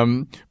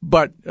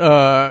 But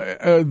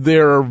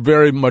they're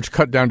very much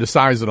cut down to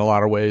size in a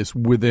lot of ways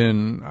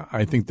within,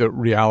 I think, the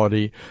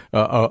reality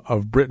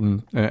of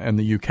Britain and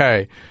the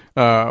UK.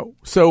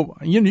 So,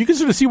 you can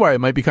sort of see why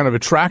it might be kind of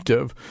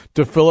attractive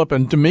to Philip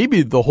and to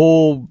maybe the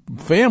whole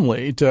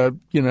family to,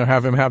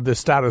 have him have this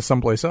status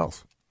someplace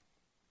else.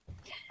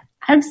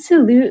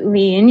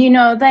 Absolutely. And,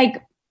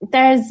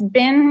 there's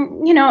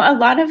been, a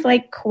lot of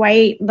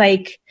quite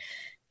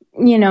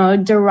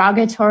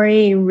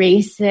derogatory,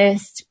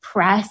 racist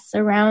press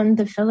around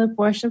the Philip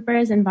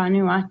worshippers in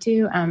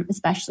Vanuatu,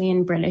 especially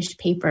in British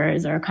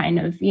papers or kind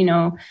of,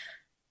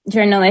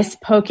 journalists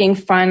poking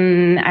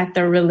fun at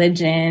the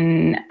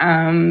religion.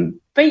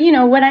 But,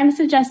 what I'm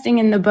suggesting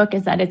in the book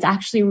is that it's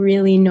actually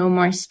really no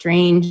more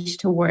strange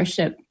to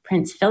worship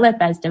Prince Philip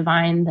as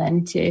divine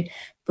than to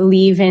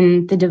believe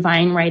in the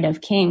divine right of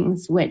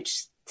kings,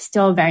 which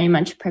still very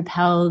much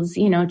propels,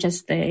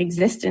 just the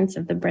existence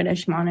of the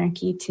British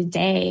monarchy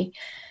today.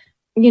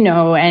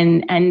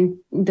 And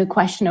the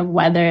question of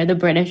whether the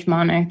British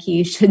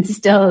monarchy should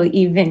still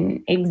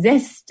even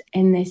exist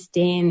in this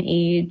day and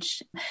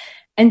age.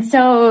 And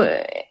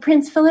so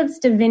Prince Philip's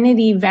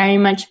divinity very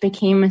much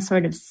became a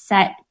sort of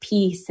set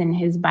piece in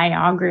his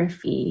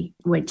biography,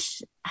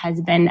 which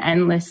has been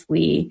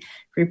endlessly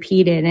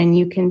repeated. And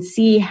you can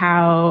see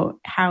how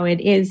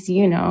it is,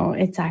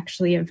 it's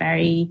actually a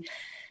very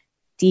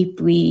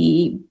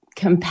deeply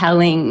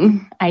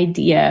compelling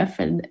idea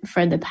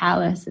for the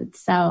palace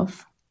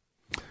itself.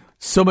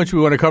 So much we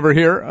want to cover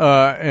here,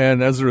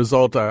 and as a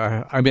result,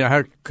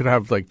 I could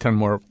have 10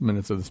 more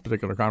minutes of this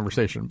particular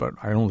conversation, but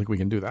I don't think we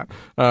can do that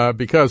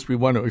because we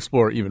want to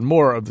explore even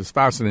more of this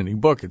fascinating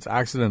book. It's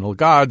Accidental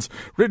Gods,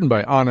 written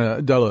by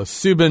Anna Della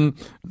Subin,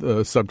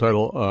 the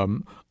subtitle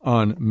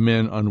On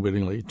Men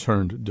Unwittingly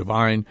Turned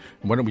Divine.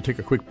 And why don't we take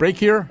a quick break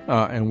here,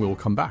 and we will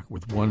come back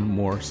with one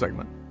more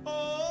segment.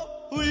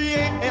 Oh,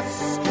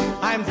 yes,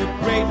 I'm the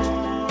great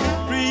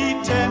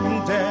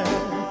pretender.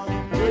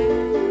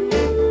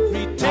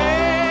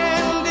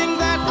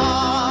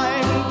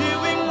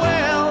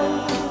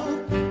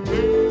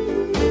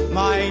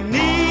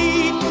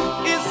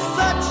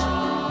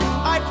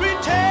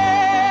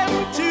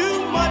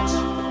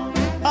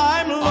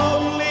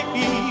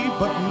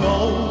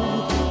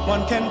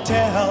 Can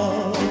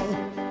tell.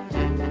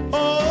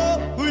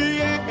 Oh,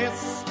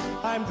 yes,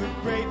 I'm the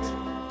great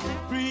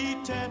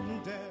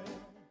pretender.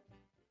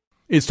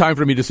 It's time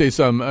for me to say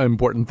some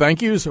important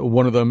thank yous.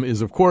 One of them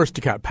is, of course, to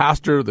Kat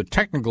Pastor, the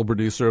technical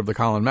producer of the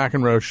Colin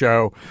McEnroe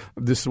Show.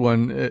 This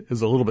one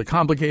is a little bit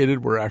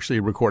complicated. We're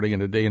actually recording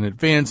it a day in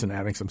advance and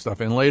adding some stuff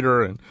in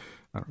later, and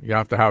you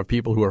have to have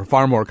people who are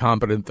far more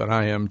competent than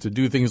I am to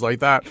do things like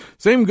that.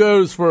 Same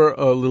goes for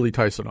Lily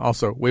Tyson,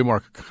 also way more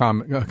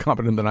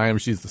competent than I am.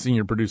 She's the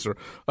senior producer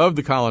of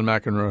the Colin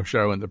McEnroe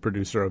Show and the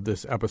producer of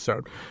this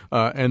episode.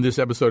 And this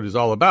episode is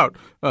all about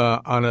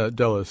Anna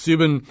Della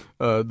Subin,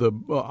 the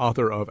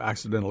author of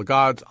Accidental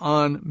Gods,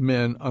 On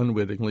Men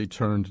Unwittingly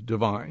Turned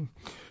Divine.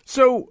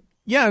 So,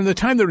 yeah, in the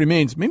time that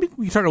remains, maybe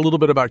we can talk a little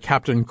bit about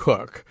Captain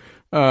Cook.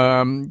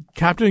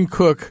 Captain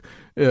Cook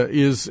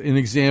is an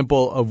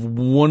example of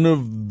one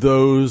of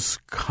those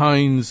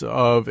kinds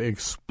of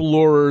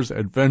explorers,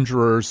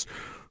 adventurers,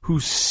 who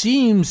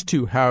seems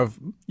to have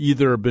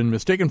either been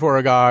mistaken for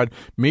a god,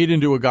 made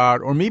into a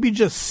god, or maybe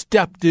just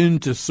stepped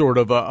into sort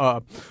of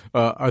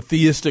a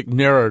theistic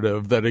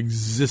narrative that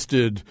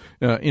existed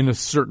in a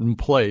certain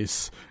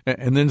place,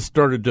 and then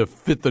started to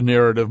fit the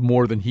narrative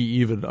more than he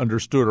even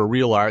understood or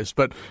realized.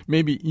 But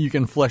maybe you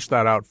can flesh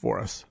that out for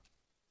us.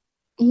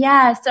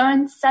 Yeah, so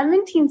in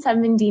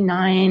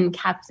 1779,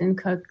 Captain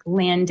Cook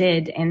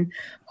landed in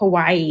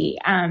Hawaii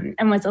and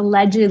was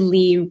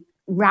allegedly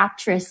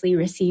rapturously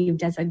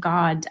received as a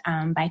god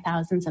by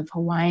thousands of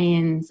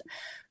Hawaiians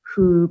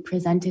who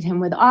presented him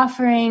with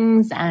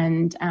offerings,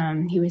 and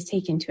he was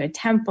taken to a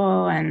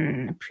temple,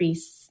 and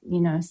priests,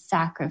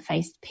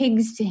 sacrificed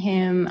pigs to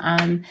him.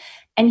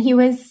 And he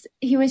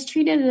was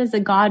treated as a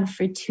god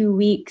for 2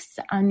 weeks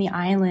on the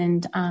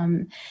island.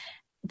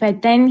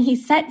 But then he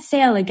set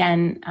sail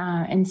again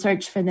in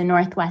search for the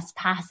Northwest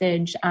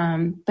Passage,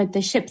 but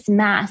the ship's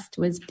mast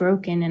was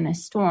broken in a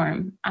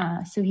storm.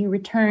 So he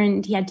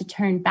had to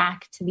turn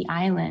back to the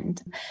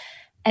island.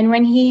 And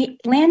when he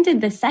landed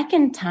the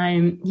second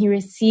time, he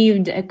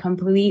received a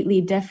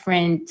completely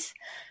different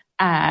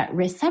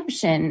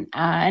reception.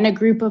 And a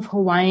group of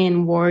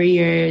Hawaiian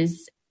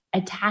warriors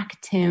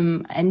attacked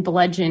him and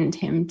bludgeoned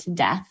him to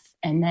death,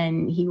 and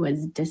then he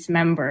was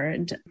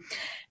dismembered.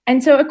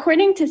 And so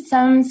according to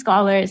some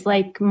scholars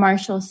like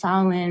Marshall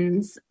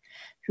Solins,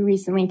 who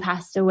recently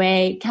passed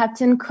away,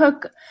 Captain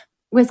Cook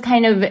was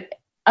kind of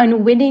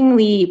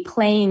unwittingly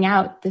playing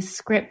out the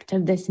script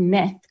of this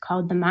myth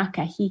called the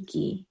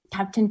Makahiki.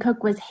 Captain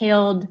Cook was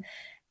hailed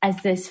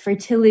as this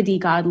fertility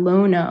god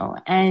Lono,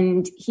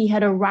 and he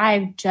had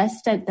arrived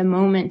just at the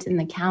moment in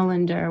the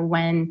calendar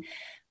when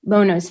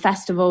Lono's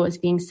festival was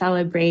being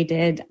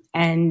celebrated,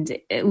 and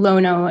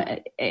Lono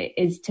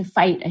is to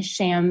fight a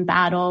sham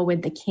battle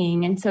with the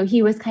king. And so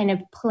he was kind of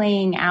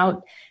playing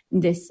out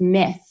this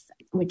myth,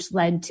 which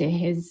led to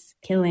his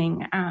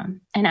killing.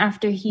 And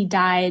after he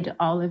died,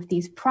 all of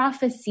these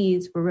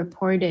prophecies were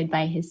reported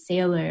by his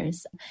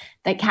sailors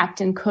that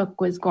Captain Cook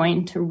was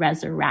going to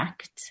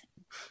resurrect.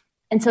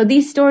 And so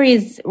these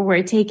stories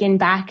were taken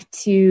back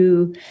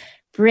to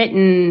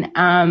Britain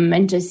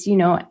and just,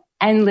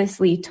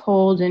 endlessly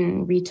told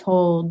and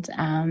retold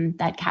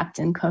that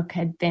Captain Cook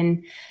had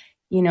been,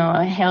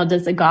 hailed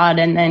as a god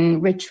and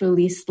then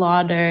ritually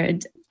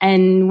slaughtered.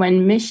 And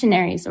when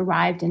missionaries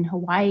arrived in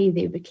Hawaii,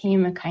 they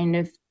became a kind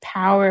of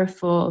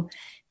powerful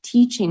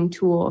teaching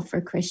tool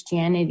for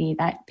Christianity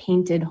that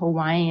painted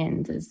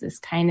Hawaiians as this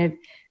kind of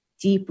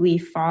deeply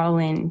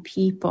fallen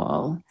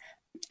people.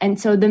 And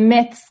so the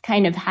myths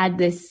kind of had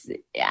this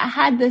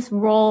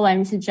role,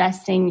 I'm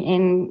suggesting,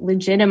 in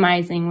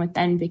legitimizing what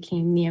then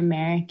became the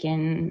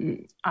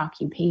American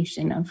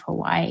occupation of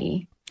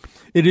Hawaii.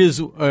 It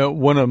is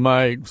one of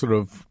my sort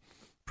of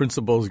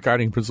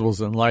guiding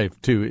principles in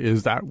life, too,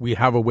 is that we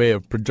have a way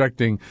of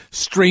projecting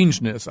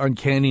strangeness,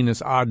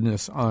 uncanniness,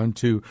 oddness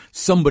onto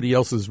somebody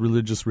else's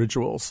religious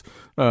rituals.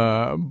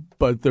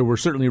 But there were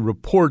certainly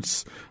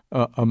reports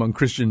among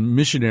Christian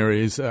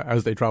missionaries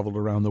as they traveled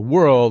around the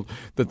world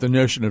that the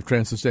notion of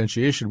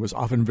transubstantiation was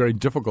often very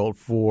difficult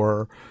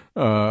for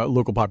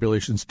local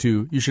populations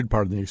to, you should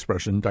pardon the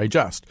expression,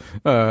 digest.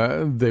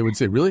 They would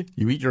say, really?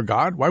 You eat your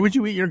God? Why would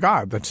you eat your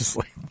God? That's just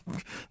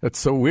that's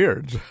so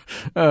weird.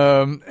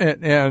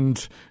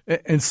 And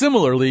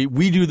similarly,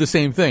 we do the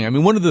same thing. I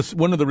mean, one of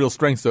the real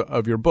strengths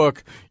of your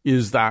book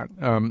is that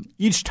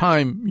each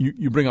time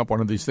you bring up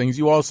one of these things,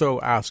 you also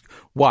ask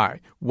why.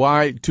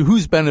 Why, to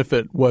whose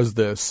benefit was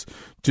this?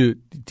 To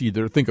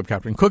either think of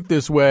Captain Cook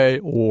this way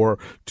or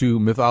to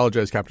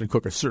mythologize Captain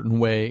Cook a certain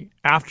way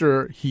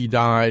after he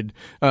died.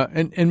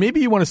 And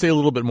maybe you want to say a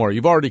little bit more.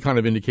 You've already kind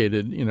of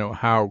indicated,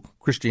 how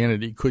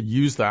Christianity could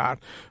use that.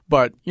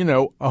 But,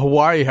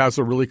 Hawaii has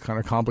a really kind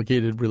of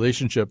complicated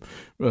relationship,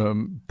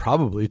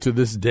 probably to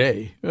this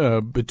day,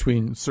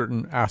 between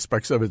certain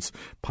aspects of its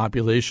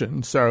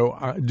population.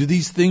 So do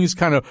these things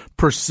kind of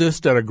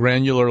persist at a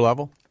granular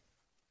level?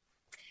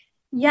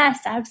 Yes,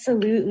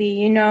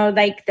 absolutely.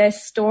 Like the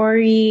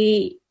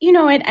story,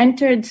 it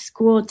entered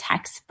school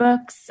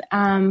textbooks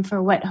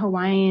for what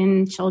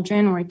Hawaiian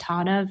children were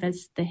taught of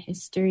as the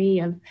history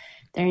of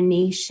their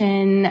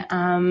nation.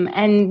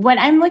 And what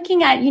I'm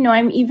looking at,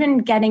 I'm even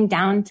getting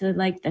down to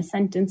like the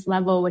sentence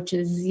level, which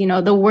is,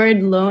 the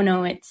word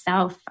Lono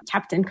itself.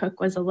 Captain Cook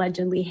was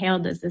allegedly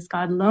hailed as this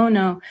god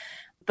Lono.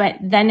 But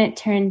then it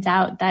turns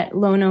out that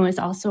Lono is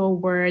also a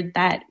word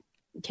that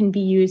can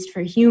be used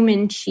for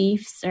human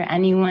chiefs or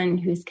anyone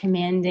who's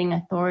commanding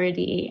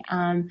authority.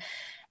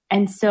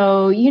 And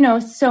so,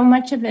 so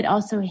much of it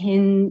also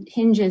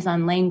hinges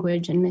on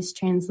language and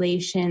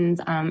mistranslations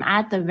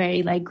at the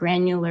very like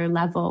granular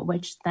level,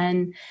 which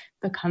then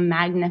become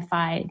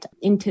magnified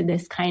into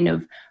this kind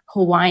of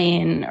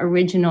Hawaiian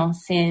original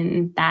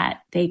sin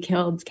that they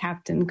killed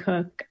Captain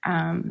Cook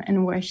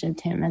and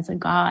worshipped him as a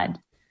god.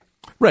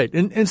 Right.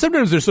 And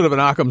sometimes there's sort of an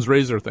Occam's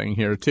razor thing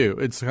here, too.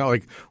 It's kind of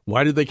like,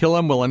 why did they kill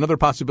him? Well, another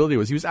possibility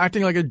was he was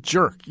acting like a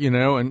jerk,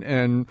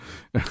 and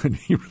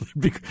he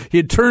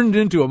had turned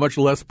into a much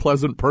less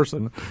pleasant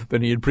person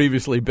than he had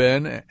previously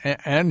been.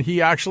 And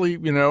he actually,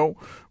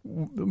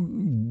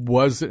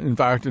 was, in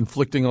fact,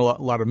 inflicting a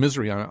lot of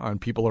misery on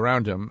people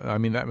around him. I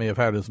mean, that may have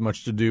had as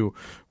much to do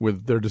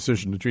with their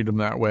decision to treat him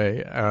that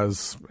way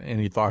as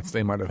any thoughts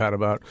they might have had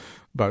about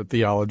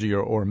theology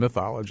or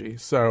mythology.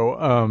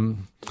 So,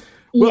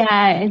 well,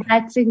 yeah,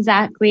 that's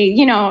exactly,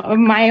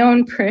 my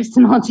own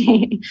personal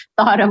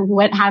thought of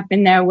what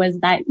happened there was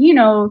that,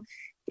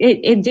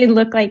 it did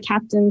look like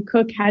Captain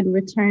Cook had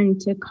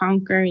returned to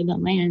conquer the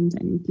land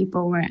and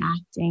people were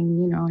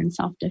acting, in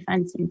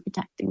self-defense and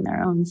protecting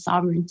their own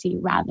sovereignty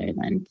rather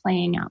than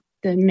playing out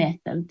the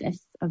myth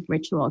of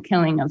ritual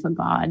killing of a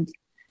god.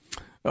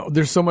 Oh,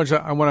 there's so much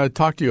I want to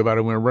talk to you about,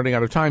 and we're running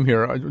out of time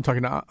here. I'm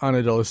talking to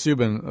Anna Della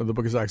Subin. The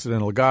book is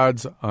Accidental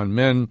Gods on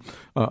Men,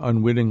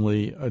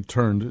 Unwittingly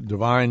Turned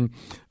Divine.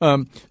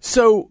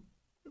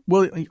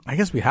 Well, I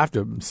guess we have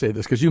to say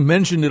this because you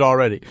mentioned it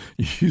already.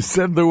 You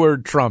said the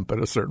word Trump at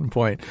a certain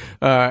point,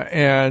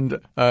 and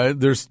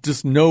there's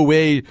just no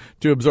way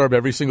to absorb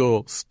every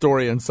single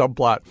story and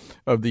subplot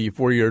of the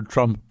 4-year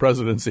Trump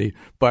presidency.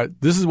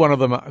 But this is one of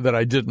them that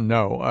I didn't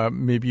know.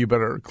 Maybe you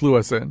better clue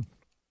us in.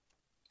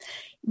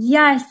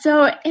 Yeah,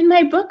 so in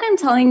my book, I'm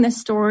telling the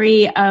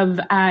story of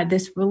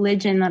this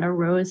religion that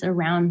arose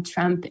around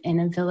Trump in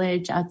a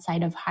village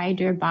outside of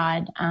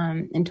Hyderabad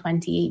in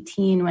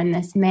 2018 when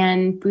this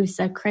man,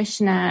 Busa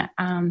Krishna,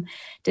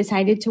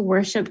 decided to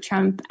worship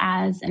Trump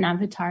as an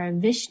avatar of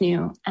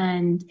Vishnu.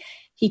 And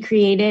he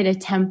created a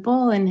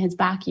temple in his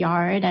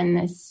backyard and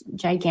this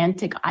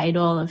gigantic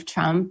idol of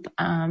Trump.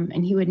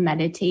 And he would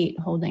meditate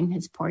holding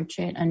his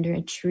portrait under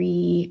a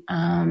tree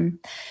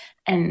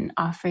and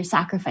offer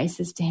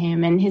sacrifices to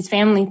him. And his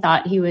family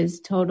thought he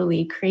was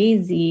totally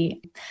crazy.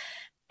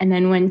 And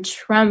then when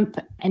Trump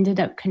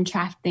ended up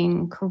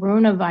contracting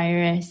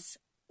coronavirus,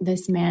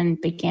 this man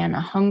began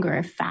a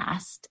hunger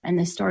fast. And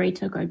the story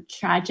took a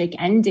tragic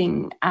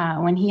ending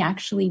when he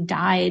actually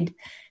died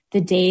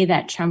the day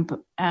that Trump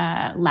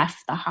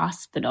left the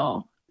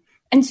hospital.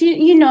 And so,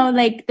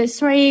 the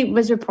story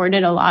was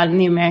reported a lot in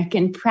the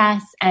American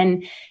press,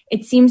 and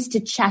it seems to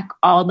check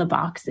all the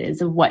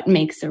boxes of what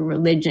makes a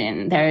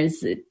religion.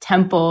 There's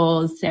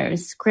temples,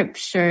 there's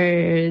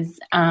scriptures.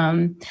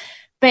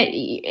 But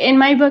in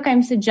my book,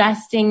 I'm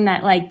suggesting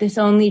that, this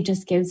only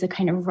just gives a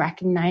kind of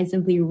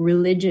recognizably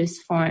religious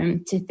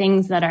form to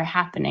things that are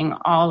happening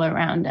all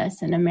around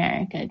us in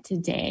America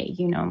today,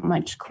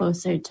 much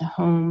closer to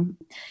home.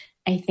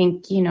 I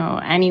think,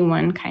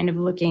 anyone kind of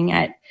looking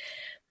at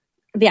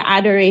the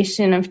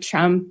adoration of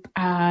Trump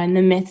and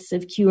the myths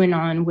of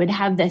QAnon would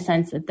have the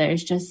sense that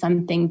there's just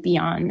something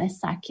beyond the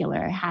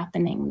secular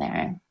happening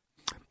there.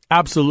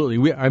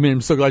 Absolutely.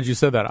 I'm so glad you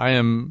said that.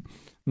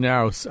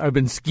 I've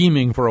been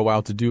scheming for a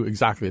while to do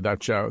exactly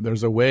that show.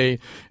 There's a way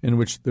in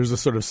which there's a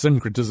sort of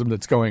syncretism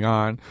that's going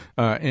on,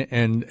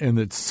 and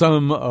that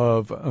some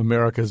of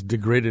America's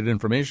degraded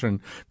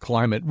information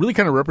climate really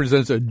kind of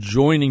represents a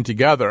joining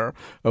together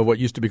of what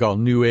used to be called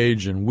New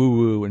Age and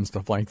woo-woo and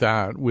stuff like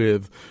that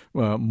with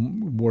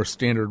more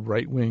standard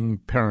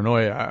right-wing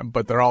paranoia,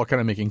 but they're all kind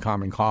of making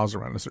common cause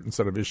around a certain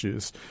set of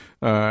issues.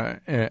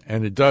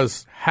 And it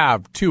does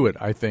have to it,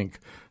 I think,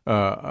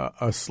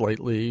 a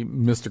slightly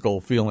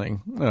mystical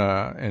feeling,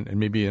 and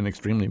maybe an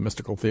extremely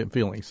mystical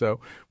feeling. So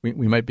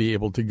we might be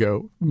able to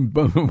go,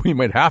 we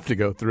might have to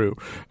go through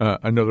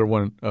another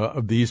one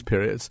of these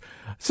periods.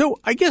 So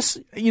I guess,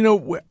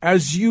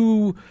 as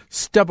you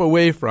step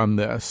away from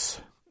this,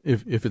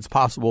 if it's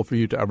possible for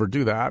you to ever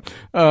do that,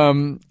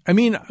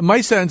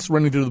 my sense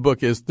running through the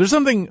book is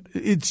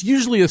it's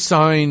usually a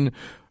sign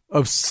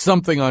of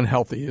something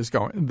unhealthy is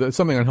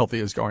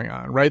going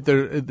on, right?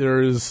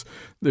 There is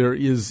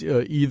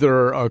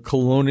either a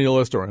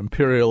colonialist or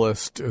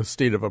imperialist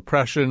state of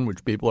oppression,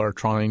 which people are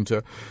trying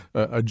to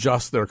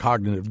adjust their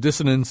cognitive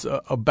dissonance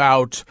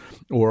about,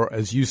 or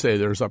as you say,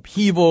 there's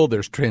upheaval,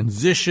 there's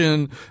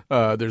transition,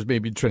 there's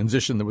maybe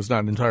transition that was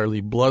not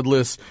entirely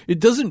bloodless. It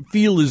doesn't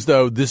feel as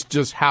though this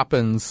just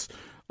happens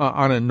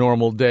on a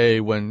normal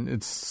day when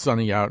it's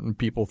sunny out and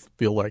people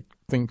feel like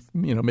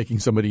making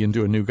somebody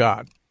into a new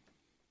god.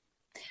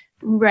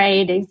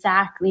 Right,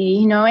 exactly.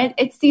 You know,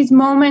 it's these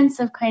moments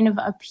of kind of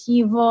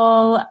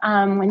upheaval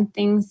when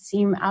things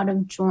seem out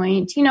of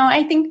joint. You know,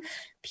 I think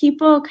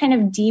people kind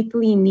of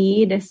deeply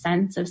need a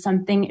sense of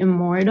something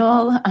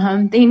immortal.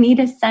 They need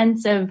a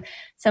sense of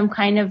some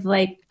kind of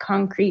like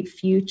concrete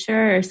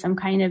future or some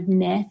kind of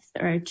myth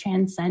or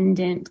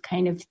transcendent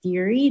kind of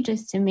theory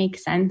just to make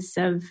sense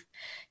of,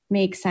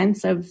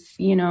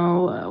 you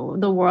know,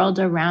 the world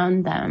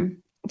around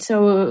them.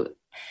 So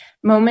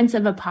moments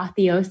of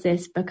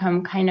apotheosis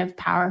become kind of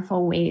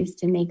powerful ways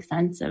to make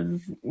sense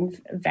of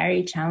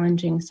very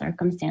challenging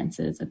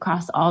circumstances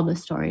across all the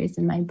stories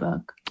in my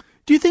book.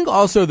 Do you think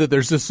also that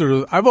there's this sort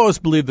of, I've always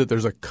believed that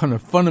there's a kind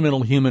of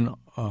fundamental human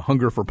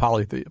hunger for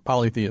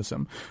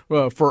polytheism,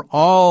 for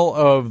all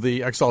of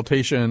the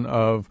exaltation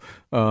of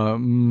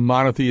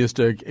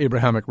monotheistic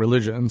Abrahamic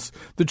religions.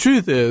 The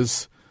truth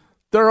is,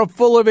 they're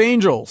full of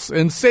angels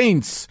and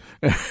saints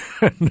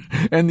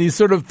and these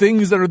sort of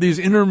things that are these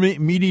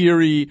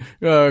intermediary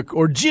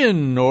or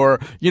jinn or,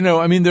 you know,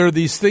 I mean, there are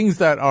these things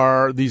that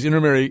are these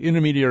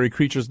intermediary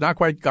creatures, not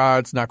quite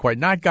gods, not quite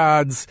not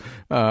gods.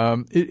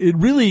 It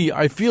really,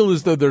 I feel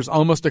as though there's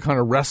almost a kind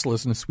of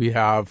restlessness we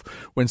have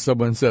when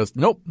someone says,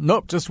 nope,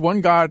 just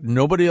one God,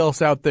 nobody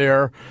else out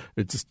there.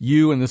 It's just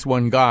you and this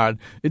one God.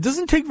 It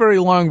doesn't take very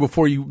long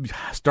before you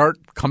start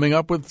coming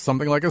up with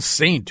something like a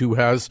saint who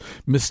has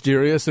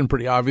mysterious and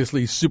pretty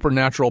obviously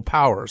supernatural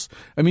powers.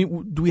 I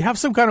mean, do we have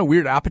some kind of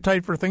weird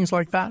appetite for things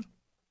like that?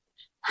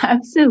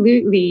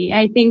 Absolutely.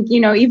 I think,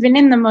 you know, even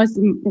in the most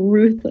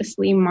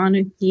ruthlessly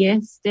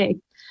monotheistic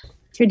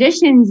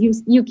traditions,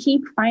 you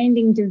keep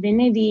finding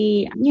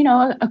divinity, you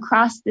know,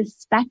 across the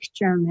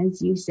spectrum,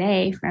 as you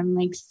say, from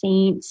like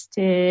saints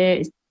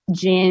to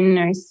jinn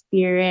or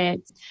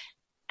spirits.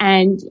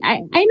 And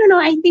I don't know,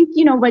 I think,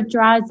 you know, what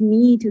draws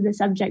me to the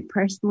subject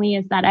personally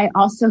is that I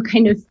also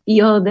kind of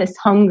feel this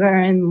hunger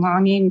and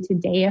longing to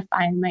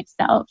deify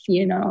myself,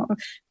 you know.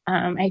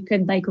 I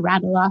could like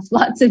rattle off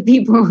lots of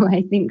people who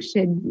I think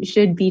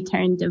should be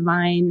turned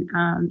divine.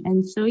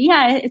 And so,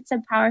 yeah, it's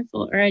a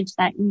powerful urge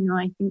that, you know,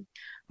 I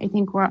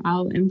think we're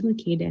all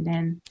implicated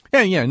in.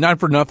 Yeah. Not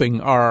for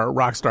nothing are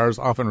rock stars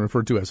often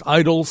referred to as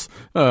idols,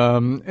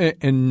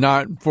 and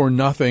not for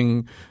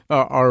nothing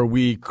are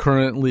we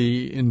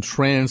currently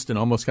entranced and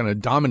almost kind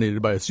of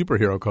dominated by a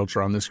superhero culture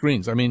on the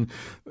screens. I mean,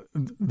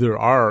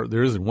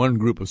 there is one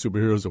group of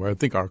superheroes who I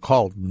think are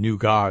called new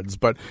gods,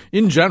 but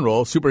in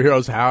general,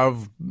 superheroes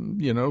have,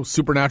 you know,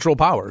 supernatural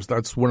powers.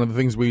 That's one of the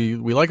things we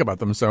like about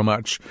them so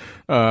much.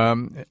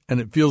 And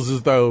it feels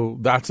as though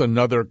that's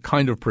another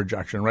kind of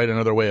projection, right?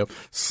 Another way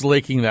of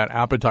slaking that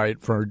appetite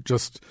for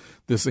just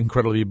this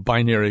incredibly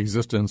binary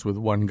existence with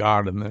one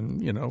God and then,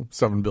 you know,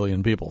 7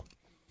 billion people.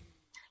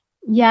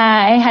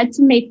 Yeah, I had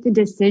to make the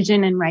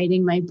decision in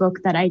writing my book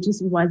that I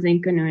just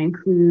wasn't going to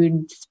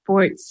include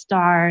sports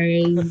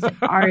stars,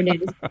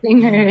 artists,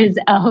 singers,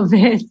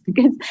 Elvis,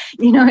 because,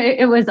 you know,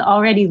 it was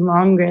already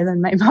longer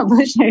than my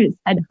publishers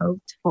had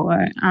hoped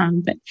for.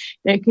 But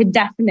there could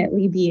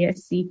definitely be a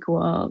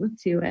sequel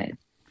to it.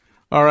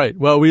 All right.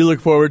 Well, we look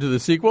forward to the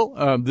sequel.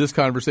 This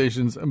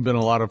conversation's been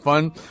a lot of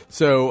fun.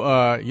 So,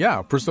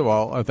 first of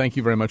all, thank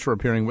you very much for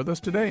appearing with us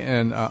today.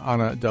 And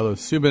Anna Della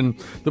Subin,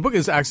 the book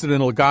is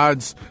Accidental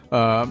Gods,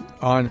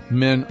 on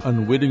Men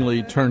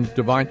Unwittingly Turned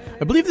Divine.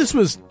 I believe this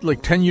was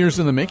like 10 years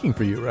in the making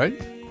for you, right?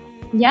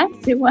 Yes,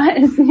 it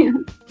was.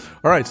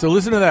 All right. So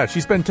listen to that.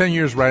 She spent 10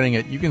 years writing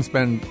it. You can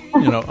spend,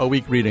 you know, a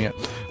week reading it.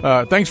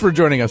 Thanks for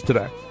joining us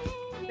today.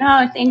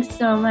 Oh, thanks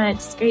so much.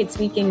 It's great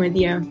speaking with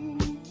you.